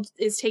SeaWorld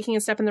is taking a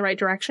step in the right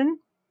direction?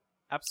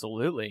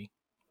 Absolutely.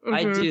 Mm-hmm.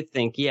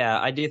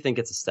 I do think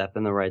it's a step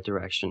in the right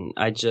direction.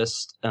 I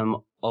just am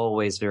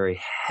always very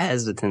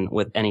hesitant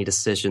with any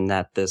decision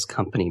that this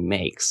company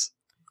makes.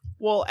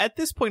 Well, at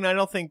this point, I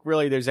don't think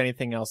really there's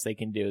anything else they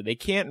can do. They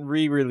can't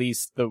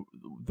re-release the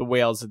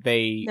whales that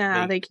they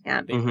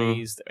can't. They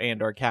raised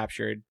and or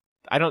captured.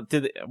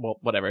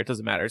 Whatever, it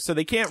doesn't matter. So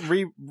they can't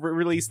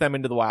release them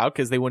into the wild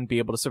because they wouldn't be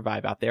able to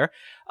survive out there.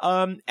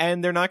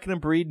 And they're not going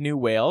to breed new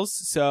whales.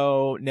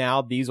 So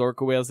now these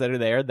orca whales that are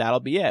there,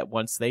 that'll be it.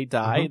 Once they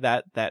die,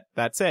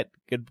 that's it.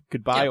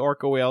 Goodbye,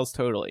 orca whales,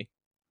 totally.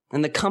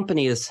 And the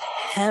company is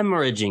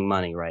hemorrhaging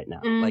money right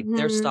now. Mm-hmm. Like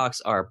their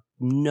stocks are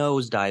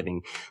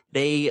nosediving.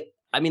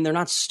 They're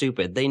not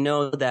stupid. They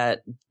know that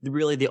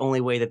really the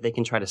only way that they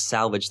can try to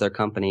salvage their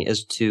company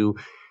is to,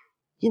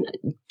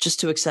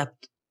 just to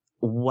accept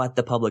what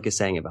the public is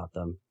saying about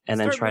them and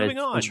then try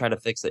to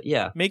fix it.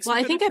 Yeah. Make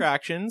some good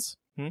attractions.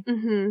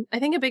 I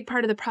think a big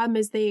part of the problem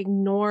is they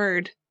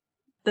ignored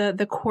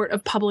the court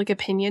of public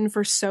opinion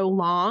for so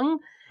long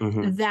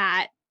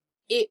that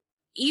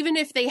even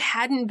if they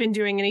hadn't been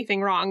doing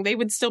anything wrong, they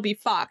would still be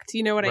fucked.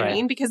 You know what I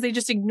mean? Because they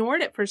just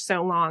ignored it for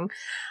so long.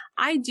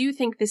 I do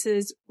think this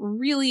is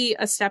really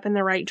a step in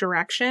the right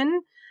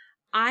direction.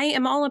 I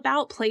am all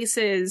about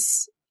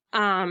places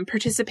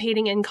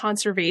participating in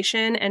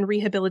conservation and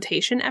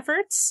rehabilitation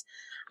efforts.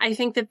 I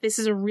think that this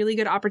is a really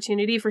good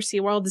opportunity for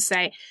SeaWorld to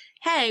say,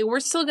 hey, we're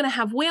still going to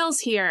have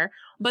whales here,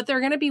 but they're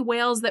going to be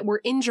whales that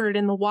were injured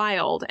in the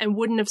wild and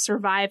wouldn't have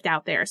survived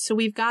out there. So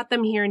we've got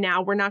them here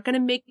now. We're not going to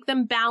make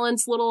them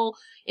balance little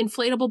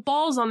inflatable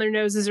balls on their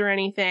noses or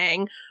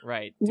anything.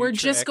 Right. We're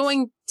just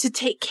going to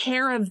take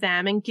care of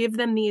them and give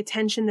them the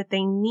attention that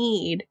they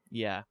need.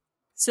 Yeah.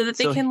 So that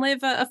they can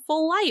live a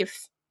full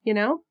life,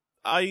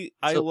 I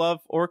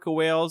love orca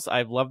whales.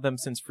 I've loved them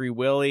since Free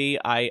Willy.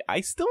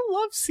 I still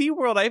love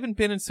SeaWorld. I haven't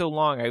been in so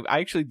long. I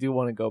actually do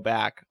want to go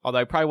back. Although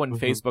I probably wouldn't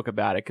Facebook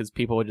about it because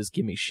people would just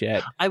give me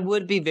shit. I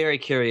would be very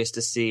curious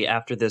to see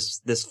after this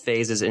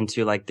phases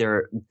into like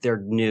their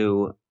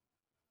new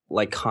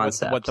like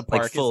concept. What the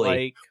park is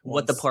like.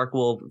 What the park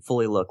will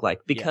fully look like.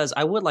 Because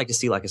I would like to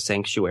see like a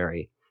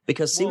sanctuary.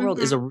 Because SeaWorld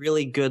is a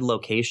really good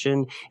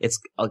location. It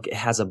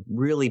has a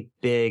really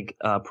big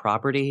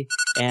property,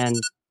 and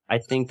I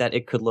think that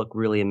it could look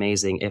really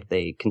amazing if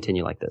they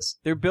continue like this.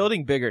 They're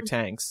building bigger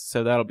tanks,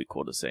 so that'll be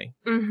cool to see.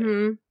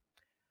 Mm-hmm.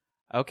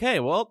 Okay,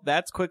 well,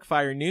 that's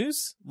quickfire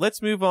news.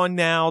 Let's move on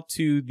now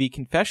to the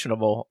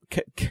confessionable.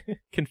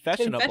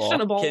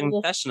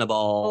 Confessionable. That's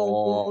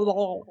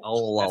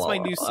my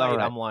new site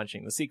I'm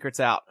launching. The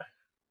secret's out.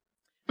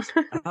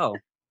 Oh.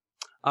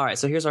 All right,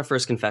 so here's our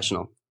first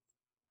confessional.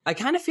 I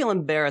kind of feel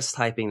embarrassed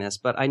typing this,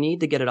 but I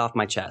need to get it off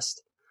my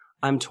chest.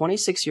 I'm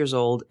 26 years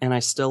old, and I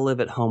still live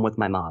at home with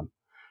my mom.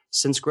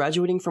 Since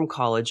graduating from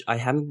college, I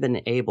haven't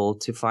been able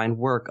to find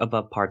work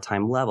above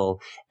part-time level,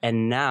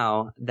 and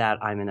now that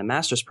I'm in a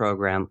master's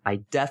program,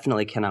 I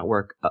definitely cannot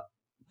work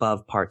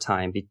above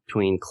part-time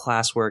between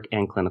classwork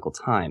and clinical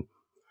time.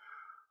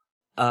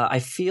 I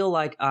feel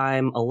like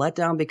I'm a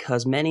letdown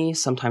because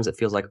sometimes it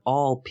feels like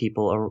all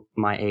people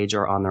my age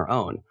are on their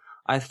own.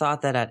 I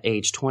thought that at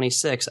age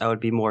 26, I would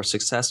be more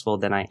successful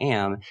than I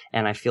am,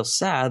 and I feel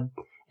sad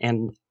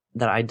and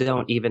that I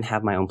don't even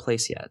have my own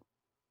place yet.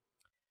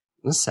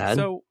 That's sad.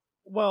 So,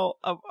 well,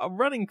 a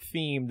running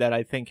theme that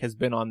I think has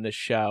been on this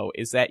show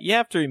is that you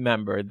have to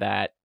remember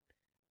that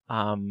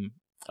a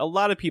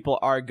lot of people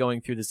are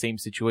going through the same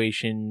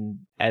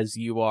situation as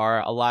you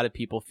are. A lot of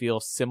people feel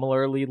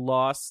similarly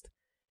lost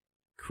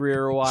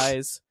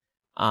career-wise.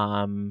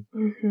 And,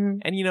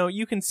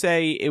 you can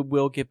say it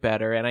will get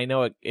better, and I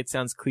know it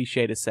sounds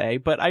cliche to say,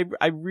 but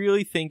I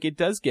really think it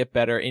does get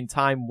better in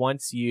time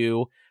once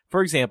you,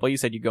 for example, you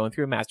said you're going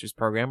through a master's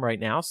program right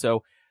now,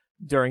 so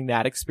during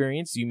that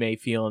experience, you may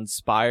feel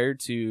inspired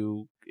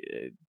to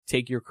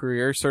take your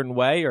career a certain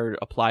way or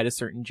apply to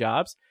certain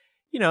jobs.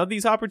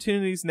 these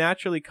opportunities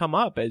naturally come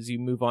up as you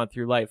move on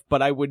through life,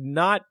 but I would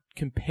not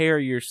compare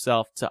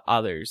yourself to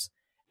others.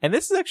 And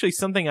this is actually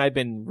something I've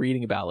been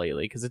reading about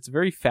lately because it's a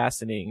very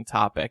fascinating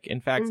topic. In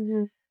fact,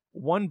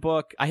 one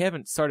book I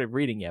haven't started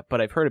reading yet,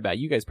 but I've heard about,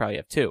 you guys probably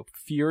have too,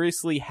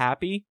 Furiously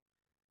Happy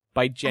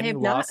by Jenny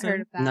Lawson. I have not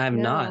heard of that. No, I have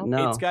not.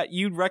 No. It's got,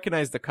 you'd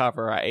recognize the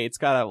cover. It's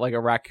got a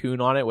raccoon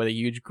on it with a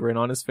huge grin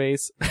on his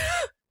face.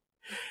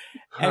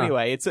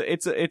 Anyway, it's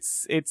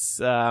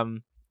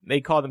they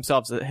call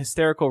themselves a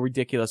hysterical,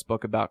 ridiculous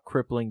book about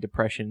crippling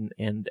depression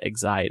and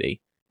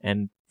anxiety,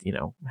 and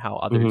how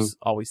others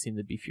always seem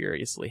to be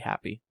furiously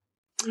happy.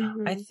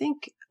 I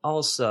think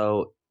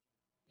also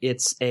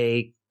it's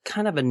a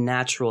kind of a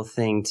natural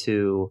thing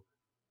to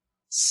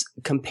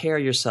compare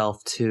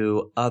yourself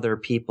to other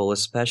people,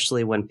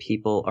 especially when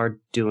people are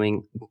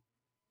doing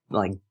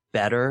like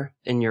better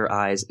in your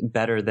eyes,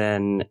 better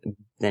than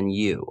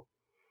you.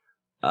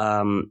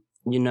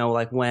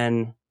 Like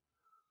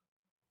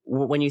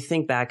when you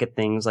think back at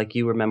things, like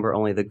you remember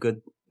only the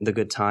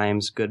good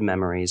times, good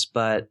memories,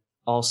 but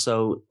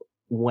also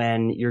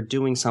when you're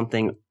doing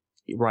something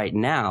right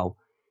now,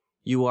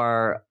 you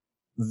are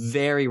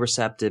very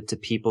receptive to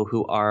people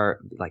who are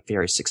like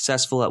very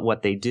successful at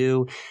what they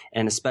do.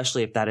 And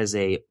especially if that is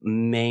a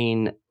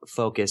main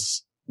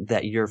focus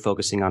that you're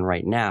focusing on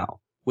right now,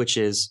 which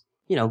is,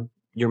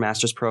 your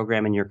master's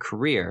program and your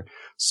career.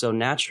 So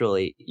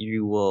naturally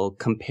you will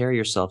compare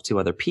yourself to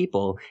other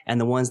people,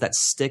 and the ones that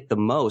stick the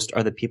most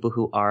are the people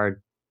who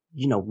are,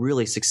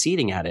 really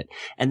succeeding at it.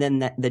 And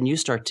then you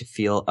start to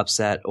feel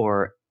upset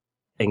or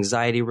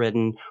anxiety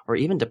ridden or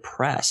even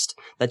depressed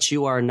that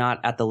you are not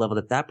at the level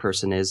that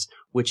person is,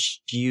 which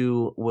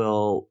you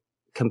will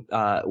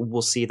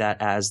see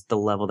that as the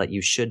level that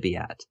you should be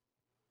at.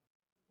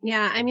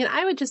 Yeah. I mean,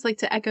 I would just like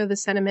to echo the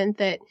sentiment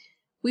that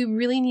we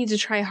really need to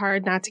try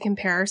hard not to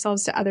compare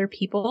ourselves to other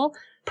people,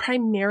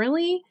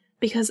 primarily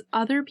because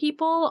other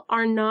people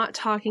are not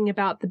talking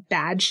about the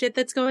bad shit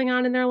that's going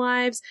on in their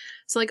lives.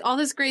 So like all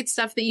this great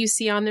stuff that you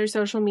see on their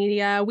social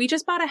media, we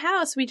just bought a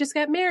house, we just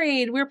got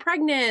married, we're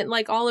pregnant,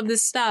 like all of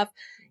this stuff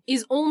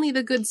is only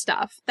the good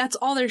stuff. That's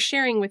all they're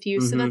sharing with you.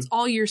 So that's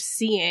all you're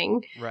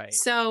seeing. Right.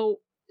 So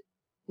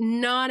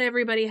not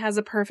everybody has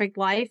a perfect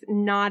life.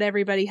 Not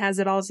everybody has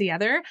it all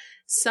together.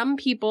 Some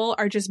people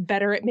are just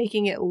better at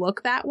making it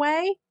look that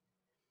way.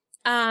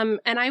 And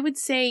I would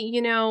say,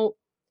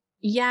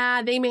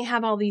 yeah, they may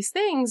have all these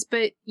things,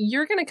 but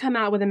you're going to come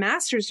out with a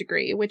master's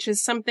degree, which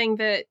is something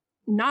that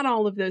not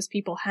all of those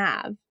people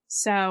have.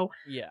 So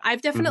yeah.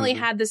 I've definitely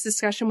had this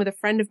discussion with a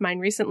friend of mine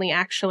recently,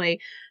 actually,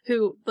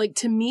 who, like,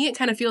 to me, it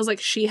kind of feels like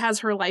she has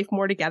her life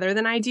more together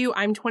than I do.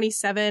 I'm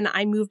 27.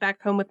 I moved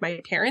back home with my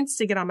parents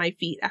to get on my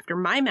feet after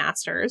my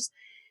master's.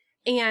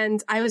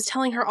 And I was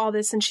telling her all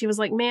this, and she was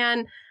like,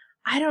 man,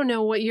 I don't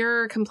know what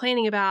you're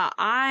complaining about.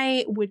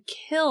 I would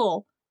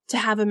kill to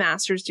have a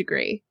master's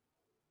degree.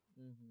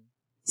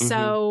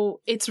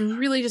 So it's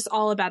really just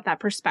all about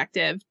that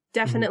perspective.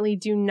 Definitely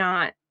do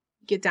not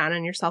get down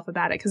on yourself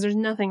about it, because there's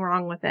nothing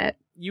wrong with it.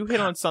 You hit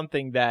on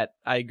something that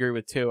I agree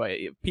with too.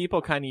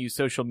 People kind of use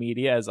social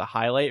media as a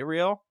highlight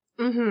reel.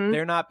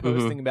 They're not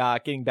posting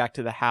about getting back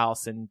to the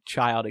house and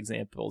child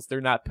examples.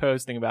 They're not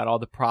posting about all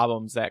the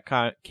problems that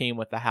came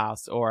with the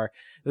house, or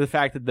the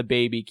fact that the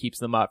baby keeps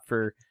them up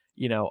for,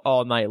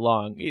 all night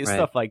long,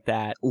 stuff like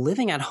that.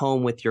 Living at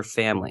home with your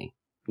family,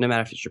 no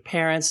matter if it's your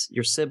parents,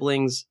 your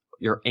siblings,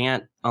 your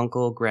aunt,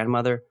 uncle,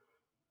 grandmother,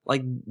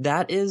 like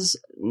that is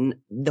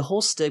the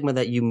whole stigma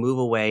that you move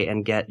away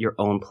and get your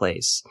own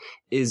place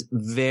is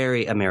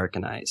very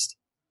Americanized.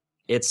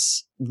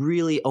 It's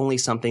really only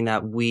something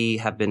that we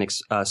have been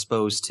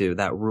exposed to,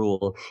 that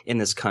rule in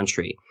this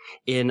country.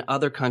 In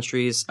other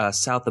countries,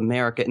 South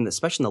America, and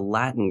especially in the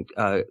Latin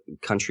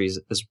countries,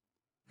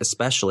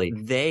 especially,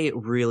 they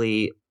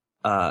really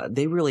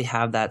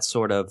have that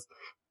sort of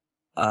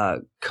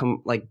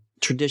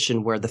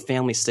tradition where the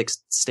family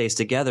stays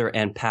together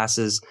and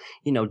passes,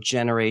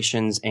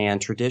 generations and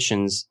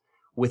traditions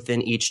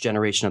within each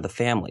generation of the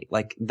family.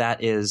 Like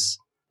that is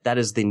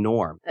the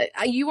norm.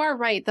 You are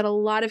right that a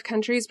lot of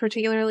countries,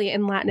 particularly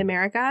in Latin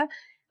America,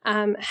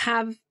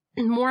 have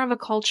more of a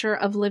culture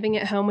of living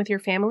at home with your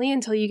family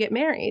until you get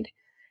married.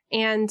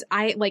 And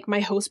my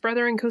host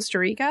brother in Costa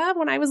Rica,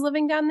 when I was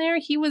living down there,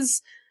 he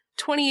was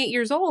 28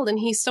 years old and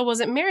he still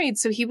wasn't married.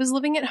 So he was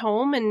living at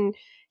home and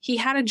he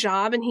had a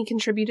job and he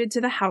contributed to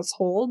the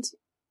household.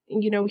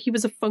 He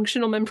was a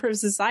functional member of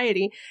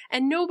society,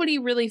 and nobody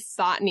really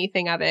thought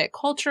anything of it.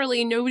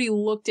 Culturally, nobody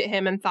looked at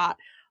him and thought,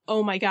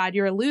 oh my God,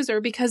 you're a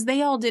loser, because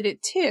they all did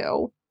it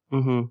too.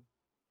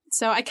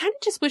 So I kind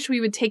of just wish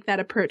we would take that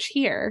approach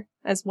here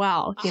as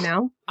well,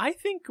 I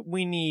think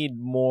we need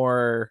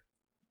more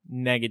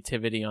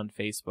negativity on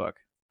Facebook.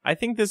 I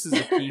think this is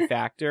a key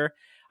factor.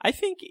 I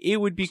think it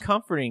would be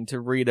comforting to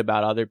read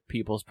about other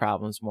people's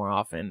problems more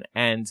often.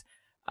 And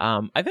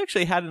I've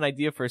actually had an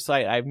idea for a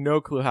site. I have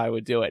no clue how I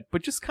would do it,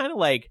 but just kind of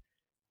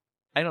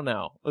I don't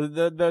know.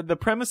 The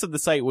premise of the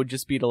site would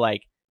just be to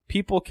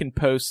people can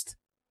post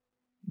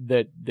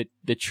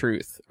the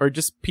truth, or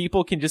just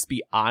people can just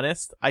be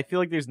honest. I feel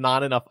like there's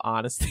not enough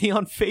honesty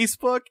on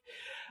Facebook.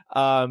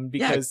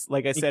 Because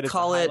like I said, it's a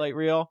highlight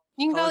reel.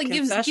 You can call it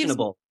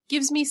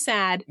gives me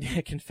sad.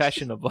 Yeah,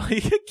 confessionable.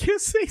 It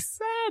gives me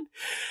sad.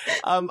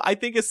 I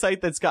think a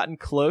site that's gotten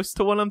close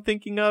to what I'm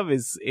thinking of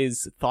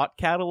is Thought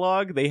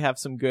Catalog. They have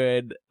some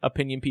good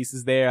opinion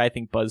pieces there. I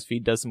think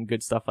BuzzFeed does some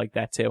good stuff like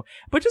that too.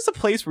 But just a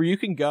place where you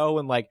can go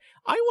and like,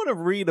 I want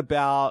to read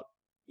about,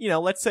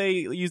 let's say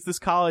use this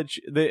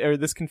or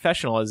this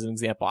confessional as an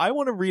example. I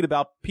want to read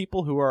about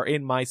people who are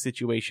in my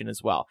situation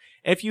as well.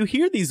 If you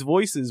hear these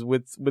voices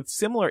with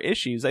similar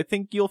issues, I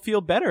think you'll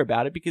feel better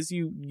about it because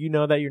you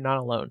know that you're not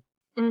alone.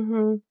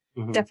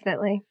 Mm-hmm.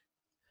 Definitely.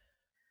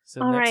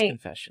 So all next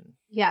confession.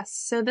 Yes.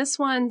 So this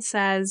one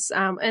says,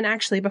 and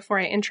actually before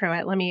I intro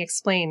it, let me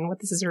explain what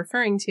this is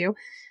referring to.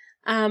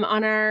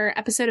 On our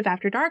episode of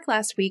After Dark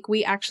last week,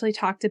 we actually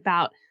talked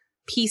about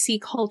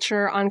PC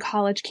culture on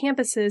college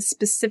campuses,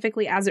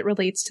 specifically as it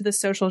relates to the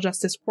social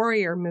justice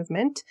warrior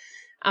movement.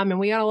 And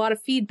we got a lot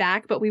of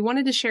feedback, but we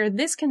wanted to share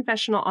this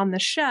confessional on the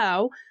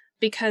show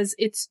because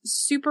it's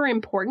super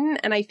important.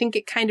 And I think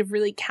it kind of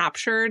really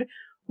captured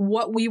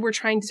what we were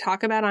trying to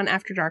talk about on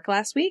After Dark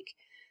last week.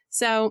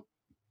 So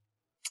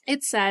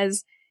it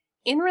says,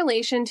 in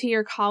relation to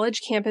your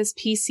college campus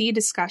PC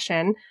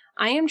discussion,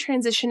 I am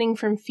transitioning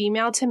from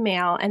female to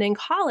male, and in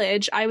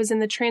college, I was in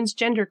the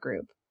transgender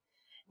group.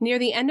 Near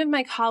the end of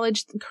my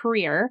college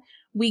career,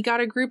 we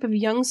got a group of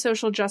young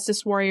social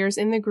justice warriors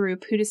in the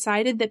group who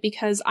decided that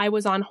because I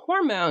was on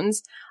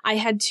hormones, I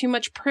had too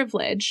much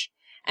privilege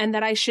and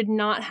that I should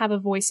not have a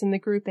voice in the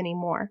group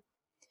anymore.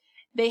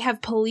 They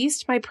have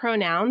policed my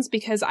pronouns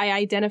because I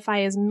identify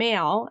as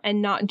male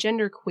and not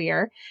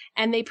genderqueer,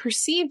 and they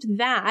perceived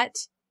that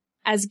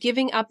as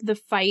giving up the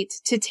fight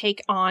to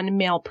take on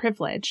male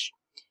privilege.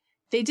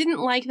 They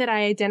didn't like that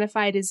I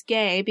identified as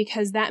gay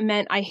because that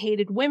meant I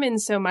hated women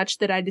so much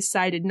that I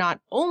decided not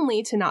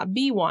only to not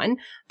be one,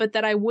 but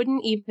that I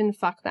wouldn't even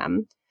fuck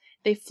them.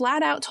 They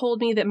flat out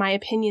told me that my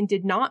opinion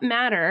did not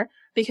matter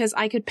because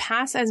I could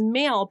pass as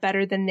male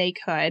better than they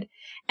could,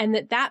 and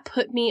that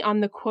put me on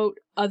the, quote,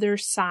 other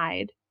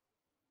side.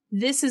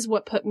 This is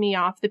what put me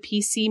off the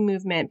PC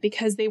movement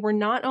because they were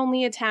not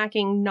only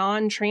attacking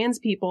non-trans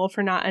people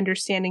for not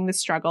understanding the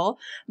struggle,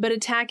 but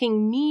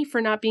attacking me for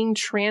not being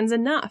trans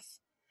enough.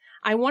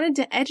 I wanted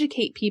to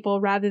educate people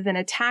rather than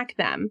attack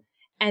them,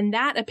 and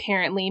that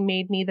apparently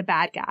made me the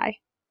bad guy.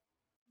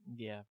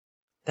 Yeah.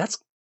 That's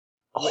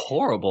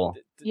horrible.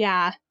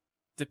 Yeah.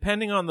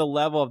 Depending on the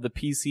level of the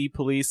PC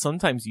police,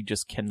 sometimes you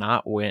just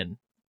cannot win.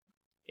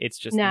 It's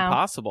just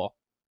impossible.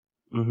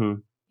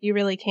 Mm-hmm. You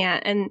really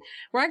can't. And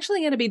we're actually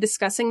going to be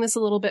discussing this a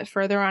little bit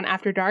further on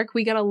After Dark.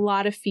 We got a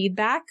lot of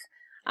feedback.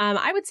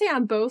 I would say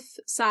on both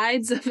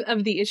sides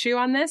of the issue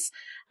on this.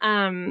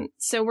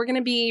 So we're going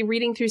to be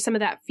reading through some of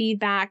that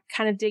feedback,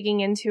 kind of digging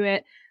into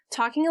it,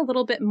 talking a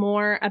little bit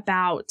more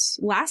about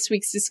last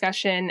week's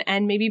discussion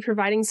and maybe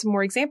providing some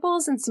more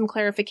examples and some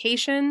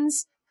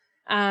clarifications,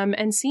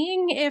 and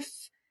seeing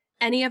if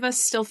any of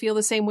us still feel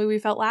the same way we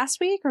felt last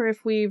week or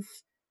if we've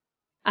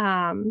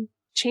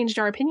changed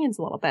our opinions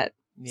a little bit.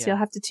 Yeah. So you'll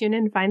have to tune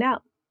in and find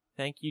out.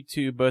 Thank you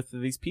to both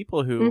of these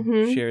people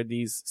who shared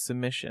these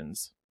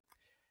submissions.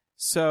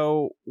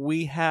 So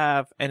we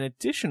have an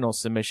additional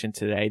submission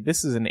today.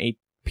 This is an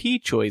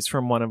AP choice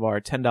from one of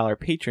our $10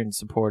 patron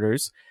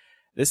supporters.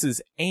 This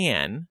is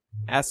Anne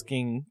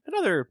asking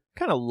another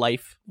kind of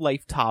life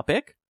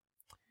topic.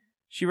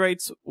 She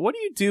writes, what do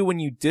you do when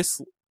you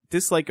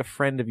dislike a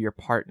friend of your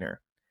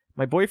partner?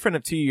 My boyfriend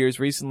of 2 years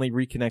recently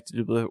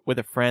reconnected with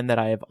a friend that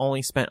I have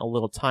only spent a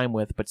little time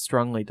with but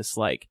strongly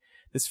dislike.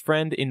 This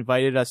friend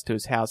invited us to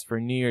his house for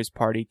a New Year's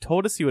party,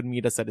 told us he would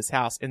meet us at his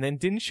house, and then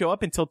didn't show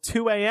up until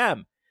 2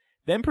 a.m.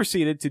 Then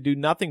proceeded to do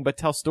nothing but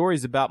tell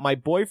stories about my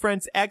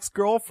boyfriend's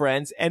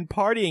ex-girlfriends and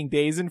partying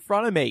days in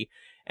front of me,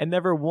 and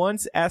never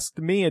once asked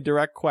me a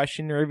direct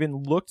question or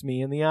even looked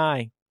me in the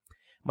eye.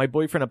 My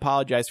boyfriend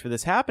apologized for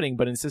this happening,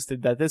 but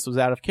insisted that this was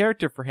out of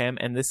character for him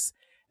and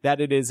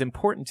that it is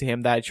important to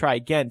him that I try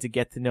again to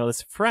get to know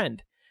this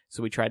friend.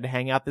 So we tried to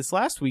hang out this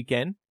last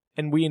weekend,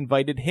 and we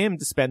invited him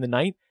to spend the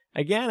night.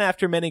 Again,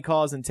 after many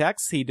calls and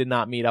texts, he did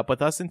not meet up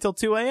with us until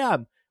 2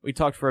 a.m. We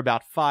talked for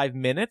about 5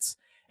 minutes,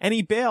 and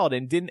he bailed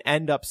and didn't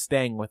end up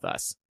staying with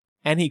us.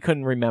 And he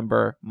couldn't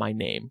remember my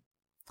name.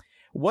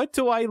 What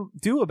do I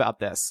do about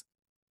this?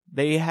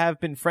 They have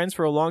been friends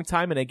for a long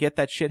time, and I get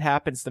that shit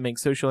happens to make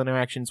social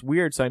interactions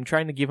weird, so I'm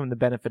trying to give him the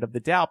benefit of the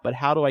doubt, but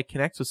how do I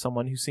connect with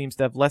someone who seems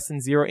to have less than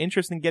zero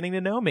interest in getting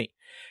to know me?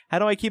 How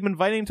do I keep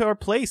inviting him to our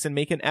place and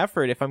make an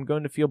effort if I'm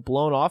going to feel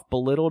blown off,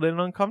 belittled, and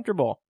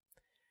uncomfortable?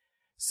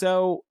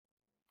 So,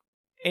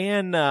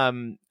 Anne,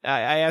 I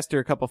asked her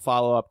a couple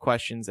follow-up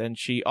questions, and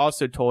she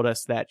also told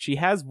us that she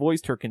has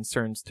voiced her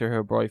concerns to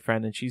her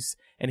boyfriend, and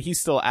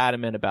he's still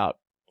adamant about,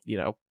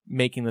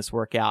 making this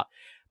work out.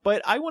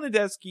 But I wanted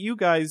to ask you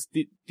guys,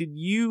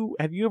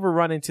 have you ever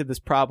run into this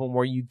problem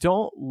where you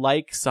don't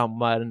like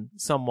someone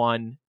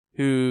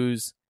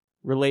who's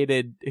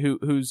related,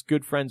 who's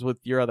good friends with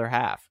your other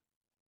half?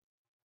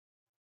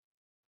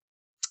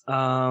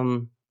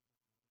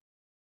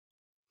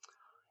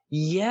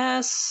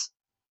 Yes.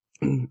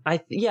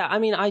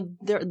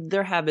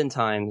 There have been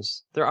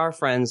times. There are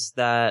friends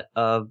that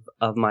of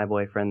my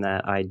boyfriend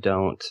that I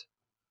don't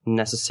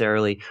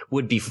necessarily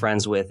would be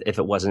friends with if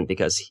it wasn't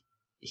because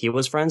he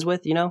was friends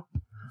with, you know?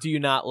 Do you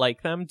not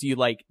like them? Do you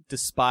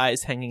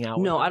despise hanging out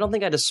with them? No, I don't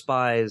think I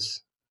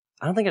despise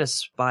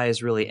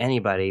really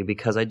anybody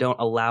because I don't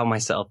allow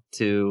myself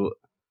to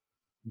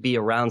be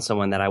around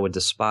someone that I would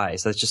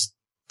despise. That just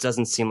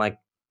doesn't seem like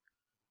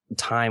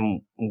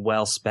time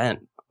well spent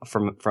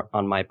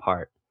on my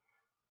part.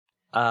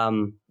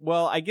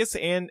 Well, I guess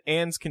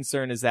Anne's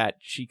concern is that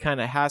she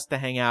kind of has to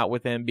hang out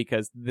with him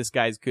because this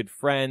guy's good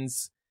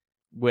friends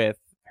with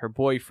her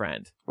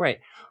boyfriend. Right.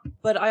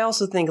 But I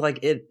also think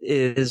it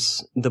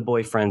is the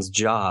boyfriend's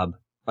job,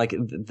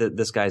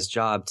 this guy's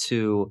job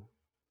to,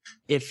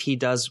 if he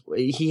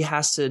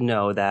has to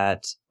know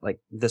that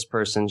this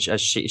person,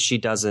 she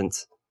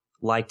doesn't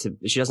like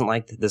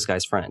this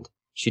guy's friend.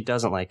 She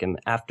doesn't like him.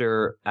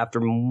 After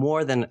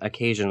more than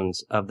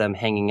occasions of them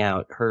hanging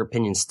out, her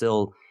opinion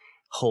still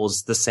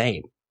holds the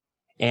same.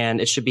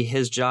 And it should be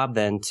his job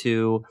then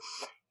to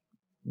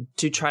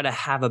try to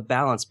have a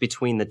balance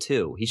between the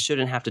two. He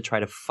shouldn't have to try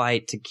to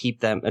fight to get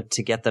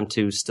them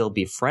to still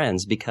be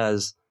friends,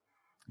 because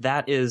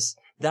that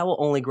will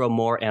only grow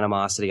more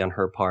animosity on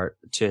her part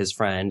to his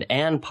friend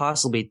and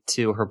possibly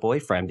to her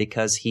boyfriend,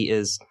 because he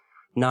is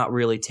not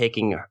really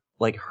taking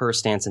her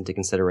stance into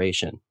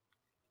consideration.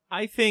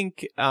 I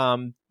think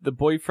the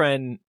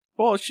boyfriend,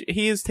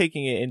 he is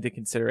taking it into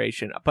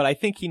consideration, but I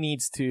think he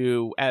needs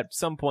to, at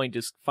some point,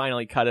 just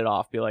finally cut it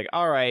off. Be like,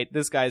 all right,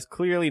 this guy's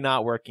clearly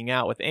not working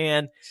out with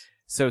Anne,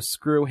 so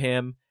screw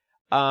him.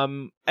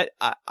 With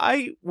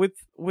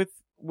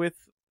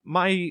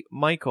my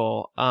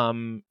Michael,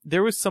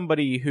 there was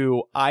somebody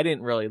who I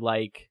didn't really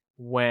like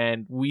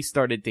when we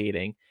started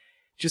dating.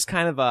 Just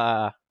kind of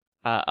a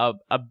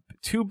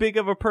too big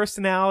of a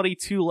personality,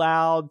 too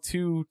loud,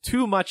 too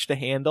much to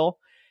handle.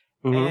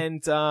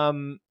 Mm-hmm.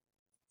 And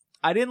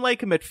I didn't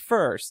like him at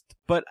first,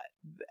 but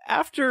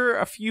after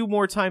a few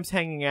more times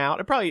hanging out,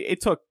 it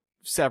took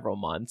several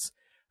months,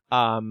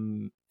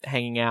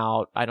 hanging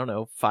out, I don't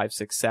know, 5,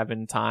 6,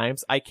 7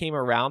 times, I came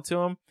around to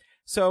him.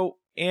 So,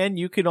 and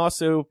you can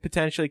also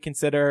potentially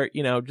consider,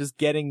 just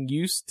getting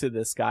used to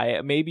this guy.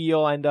 Maybe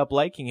you'll end up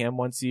liking him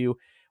once you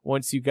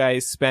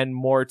guys spend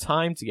more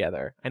time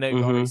together. I know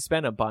you've already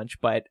spent a bunch,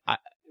 but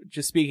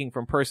just speaking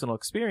from personal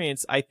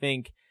experience, I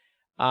think,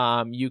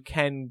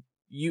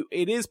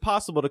 it is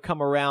possible to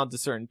come around to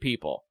certain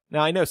people. Now,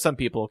 I know some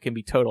people can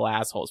be total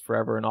assholes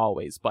forever and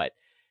always, but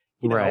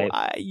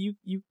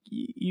you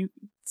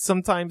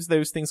sometimes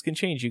those things can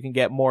change. You can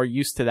get more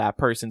used to that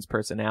person's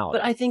personality.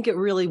 But I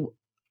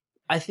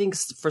think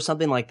for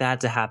something like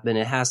that to happen,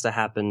 it has to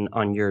happen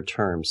on your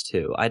terms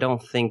too. I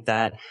don't think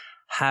that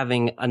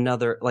having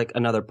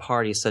another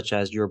party such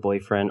as your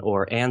boyfriend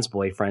or Anne's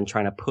boyfriend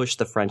trying to push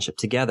the friendship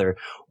together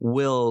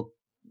will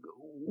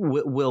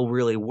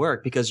really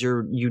work, because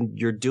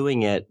you're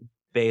doing it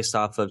based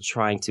off of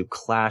trying to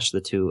clash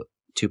the two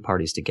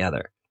parties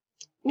together.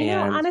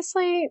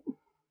 Honestly,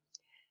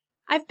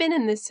 I've been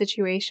in this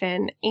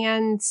situation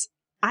and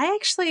I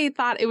actually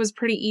thought it was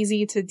pretty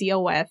easy to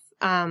deal with.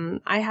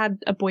 I had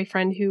a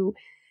boyfriend who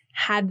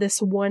had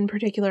this one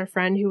particular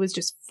friend who was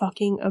just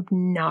fucking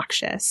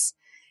obnoxious,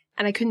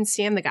 and I couldn't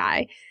stand the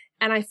guy.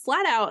 And I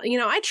flat out,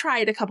 I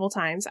tried a couple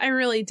times. I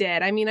really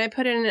did. I mean, I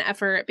put in an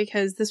effort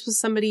because this was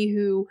somebody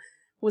who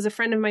was a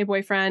friend of my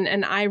boyfriend,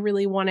 and I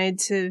really wanted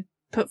to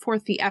put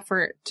forth the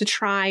effort to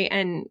try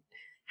and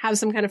have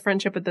some kind of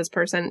friendship with this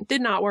person.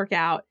 Did not work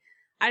out.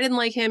 I didn't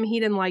like him. He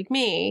didn't like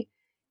me.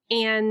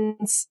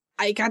 And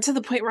I got to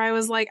the point where I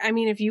was like, I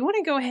mean, if you want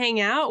to go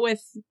hang out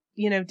with,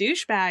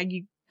 douchebag,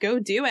 you go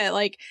do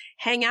it.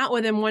 Hang out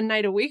with him one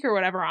night a week or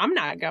whatever. I'm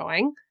not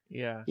going.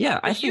 Yeah. Yeah.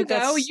 If you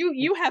go,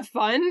 you have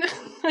fun.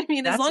 I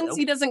mean, as long as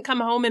he doesn't come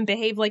home and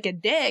behave like a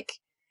dick.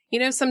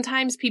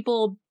 Sometimes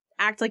people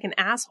act like an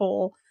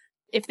asshole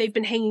if they've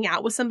been hanging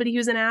out with somebody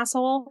who's an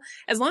asshole.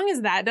 As long as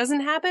that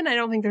doesn't happen, I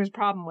don't think there's a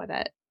problem with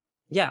it.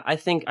 Yeah, I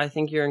think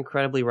you're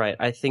incredibly right.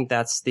 I think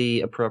that's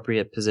the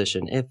appropriate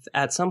position. If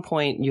at some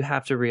point you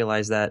have to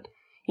realize that,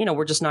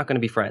 we're just not going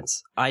to be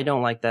friends. I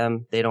don't like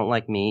them. They don't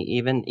like me,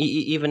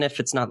 even if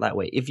it's not that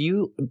way. If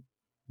you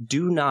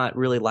do not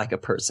really like a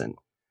person,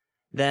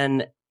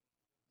 then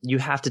you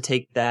have to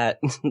take that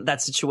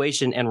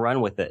situation and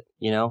run with it,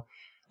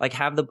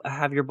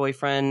 have your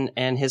boyfriend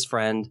and his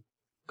friend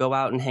go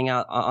out and hang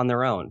out on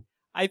their own.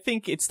 I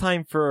think it's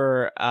time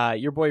for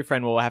your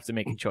boyfriend will have to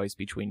make a choice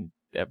between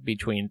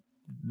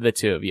the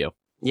two of you.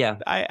 Yeah.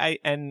 I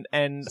don't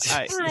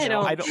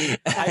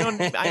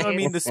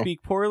mean to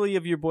speak poorly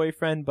of your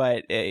boyfriend,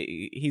 but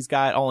he's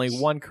got only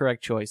one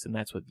correct choice, and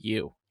that's with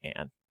you,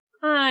 Anne.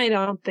 I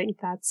don't think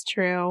that's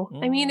true.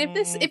 I mean,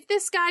 if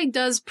this guy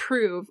does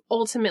prove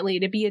ultimately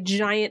to be a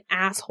giant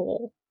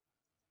asshole,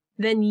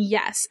 then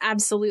yes,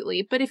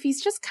 absolutely. But if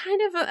he's just kind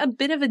of a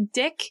bit of a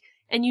dick,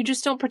 and you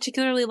just don't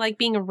particularly like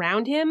being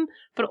around him,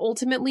 but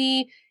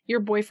ultimately your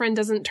boyfriend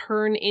doesn't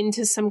turn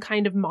into some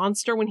kind of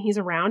monster when he's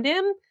around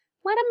him.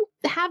 Let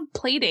him have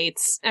play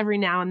dates every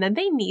now and then.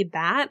 They need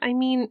that. I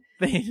mean,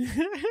 no,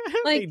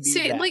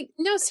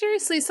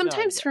 seriously.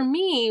 Sometimes for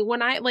me,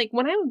 when I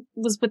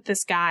was with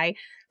this guy,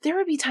 there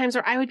would be times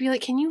where I would be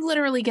like, can you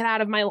literally get out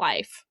of my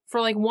life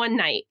for like one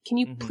night? Can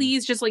you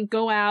please just like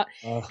go out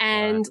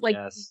and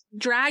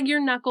drag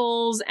your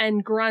knuckles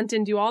and grunt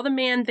and do all the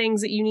man things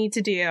that you need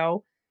to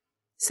do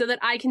so that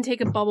I can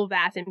take a bubble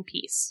bath in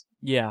peace?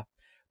 Yeah.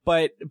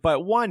 But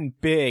one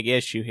big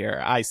issue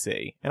here I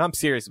see, and I'm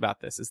serious about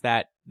this, is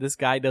that this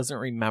guy doesn't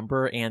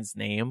remember Anne's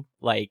name.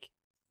 Like,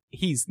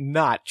 he's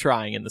not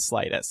trying in the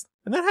slightest.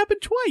 And that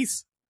happened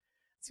twice.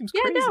 Seems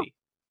crazy. No.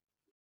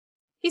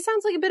 He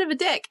sounds like a bit of a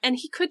dick, and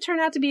he could turn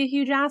out to be a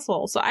huge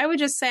asshole. So I would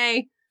just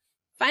say,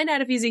 find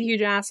out if he's a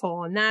huge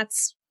asshole, and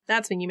that's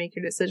when you make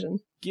your decision.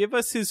 Give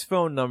us his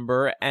phone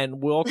number,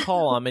 and we'll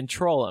call him and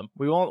troll him.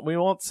 We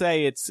won't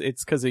say it's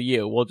because of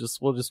you. We'll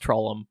just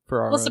troll him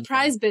for our. We'll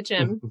surprise bitch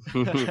him.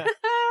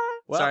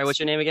 Well, sorry, what's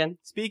your name again?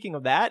 Speaking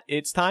of that,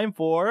 it's time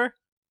for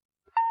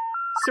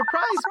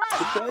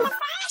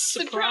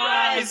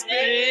surprise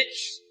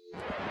bitch.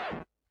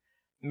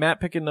 Matt,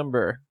 pick a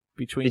number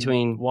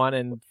between 1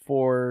 and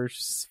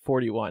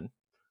 441.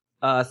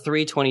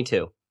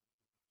 322.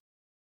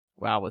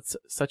 Wow, with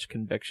such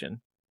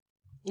conviction.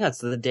 Yeah, it's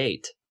the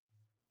date.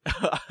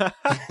 Oh,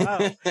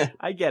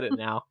 I get it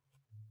now.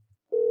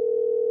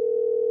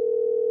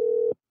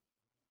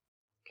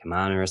 Come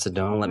on, Marissa,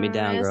 don't let me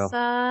down,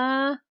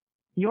 girl.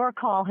 Your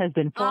call has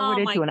been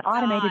forwarded to an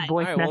automated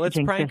voice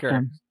messaging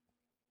system.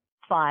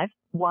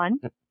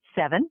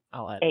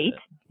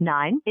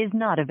 51789 is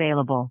not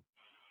available.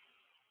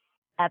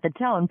 At the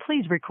tone,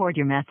 please record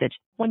your message.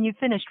 When you've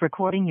finished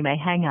recording, you may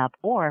hang up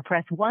or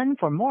press 1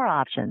 for more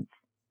options.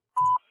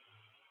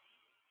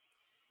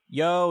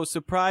 Yo,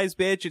 surprise,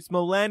 bitch. It's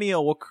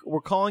Millennial.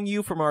 We're calling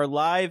you from our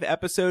live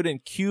episode in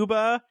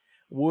Cuba.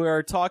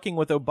 We're talking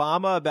with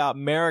Obama about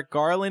Merrick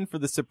Garland for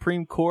the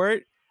Supreme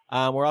Court.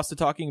 We're also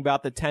talking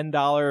about the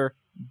 $10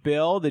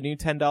 bill, the new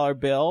 $10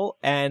 bill,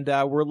 and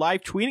we're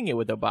live tweeting it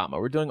with Obama.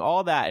 We're doing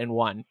all that in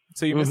one.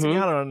 So you're missing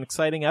out on an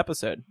exciting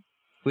episode.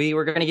 We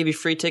were going to give you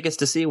free tickets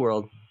to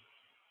SeaWorld.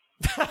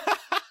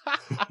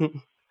 All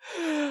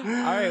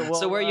right. Well,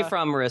 so where are you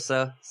from,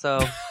 Marissa?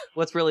 So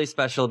what's really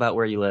special about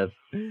where you live?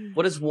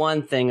 What is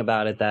one thing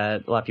about it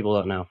that a lot of people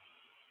don't know?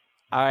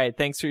 All right.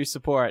 Thanks for your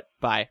support.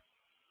 Bye.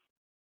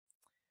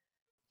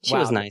 She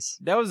was nice.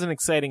 That was an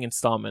exciting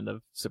installment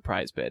of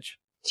Surprise Bitch.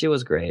 She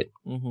was great.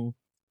 Mm-hmm.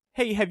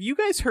 Hey, have you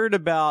guys heard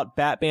about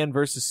Batman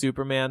versus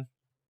Superman?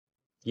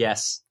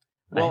 Yes.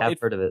 Well, I have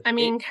heard of it. I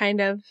mean,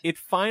 kind of. It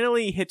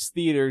finally hits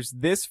theaters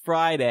this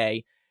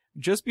Friday.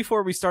 Just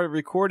before we started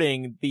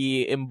recording,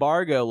 the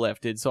embargo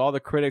lifted, so all the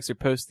critics are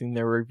posting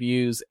their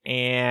reviews,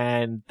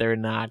 and they're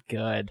not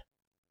good.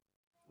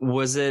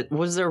 Was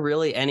there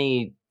really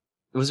any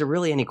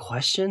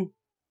question?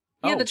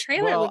 Yeah, the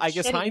trailer looked I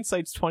guess shitty.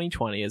 hindsight's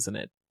 20/20, isn't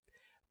it?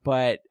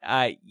 But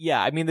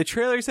yeah, I mean, the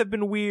trailers have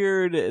been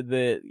weird.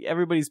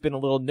 Everybody's been a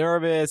little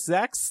nervous.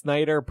 Zack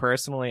Snyder,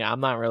 personally, I'm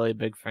not really a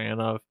big fan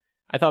of.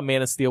 I thought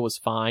Man of Steel was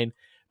fine,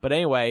 but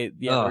anyway,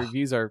 the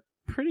reviews are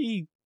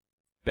pretty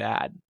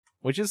bad,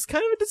 which is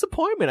kind of a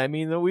disappointment. I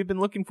mean, we've been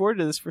looking forward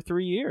to this for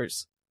 3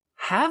 years.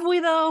 Have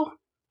we though?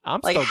 I'm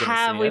still gonna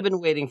have see we it.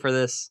 Been waiting for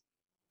this?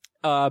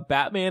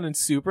 Batman and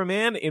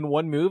Superman in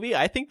one movie?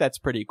 I think that's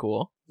pretty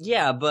cool.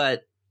 Yeah,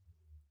 but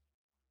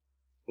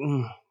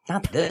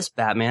not this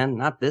Batman,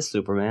 not this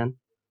Superman.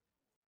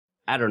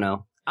 I don't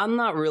know. I'm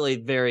not really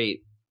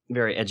very,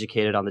 very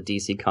educated on the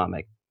DC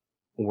comic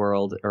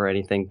world or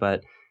anything,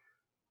 but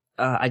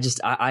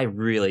I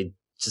really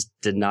just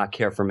did not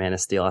care for Man of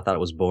Steel. I thought it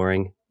was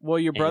boring. Well,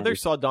 your brother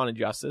saw Dawn of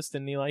Justice,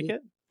 didn't he like it?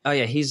 Oh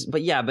yeah,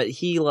 but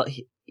he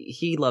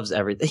loves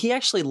everything. He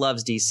actually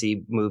loves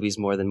DC movies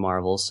more than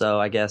Marvel, so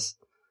I guess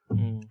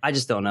I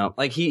just don't know.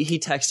 Like he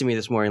texted me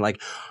this morning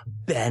like,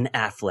 Ben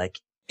Affleck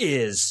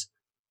is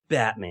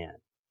Batman.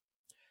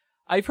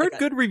 I've heard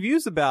good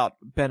reviews about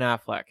Ben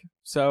Affleck.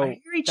 So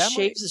I hear he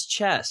shaves his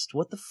chest.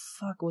 What the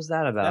fuck was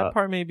that about? That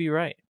part may be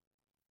right.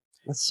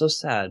 That's so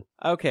sad.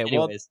 Okay, Anyways.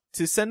 well,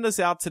 to send us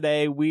out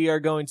today, we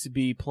are going to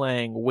be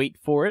playing Wait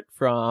For It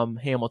from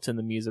Hamilton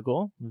the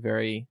Musical.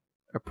 Very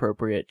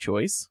appropriate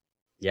choice.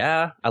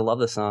 Yeah, I love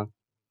this song.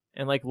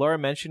 And like Laura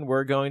mentioned,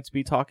 we're going to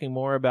be talking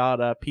more about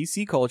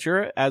PC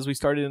culture as we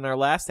started in our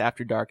last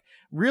After Dark.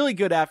 Really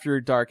good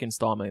After Dark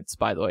installments,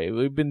 by the way.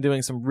 We've been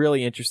doing some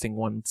really interesting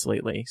ones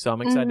lately, so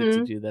I'm excited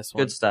to do this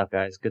one. Good stuff,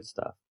 guys. Good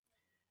stuff.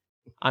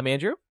 I'm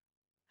Andrew.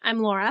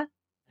 I'm Laura.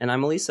 And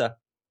I'm Elisa.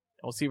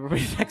 We'll see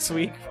everybody next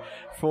week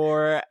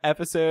for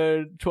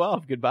episode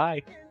 12.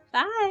 Goodbye.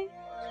 Bye.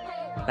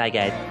 Bye,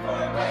 guys.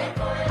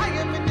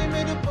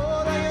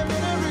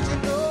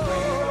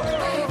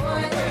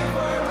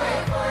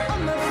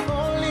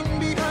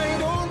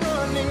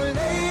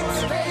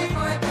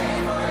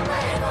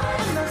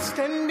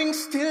 Standing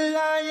still,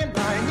 I am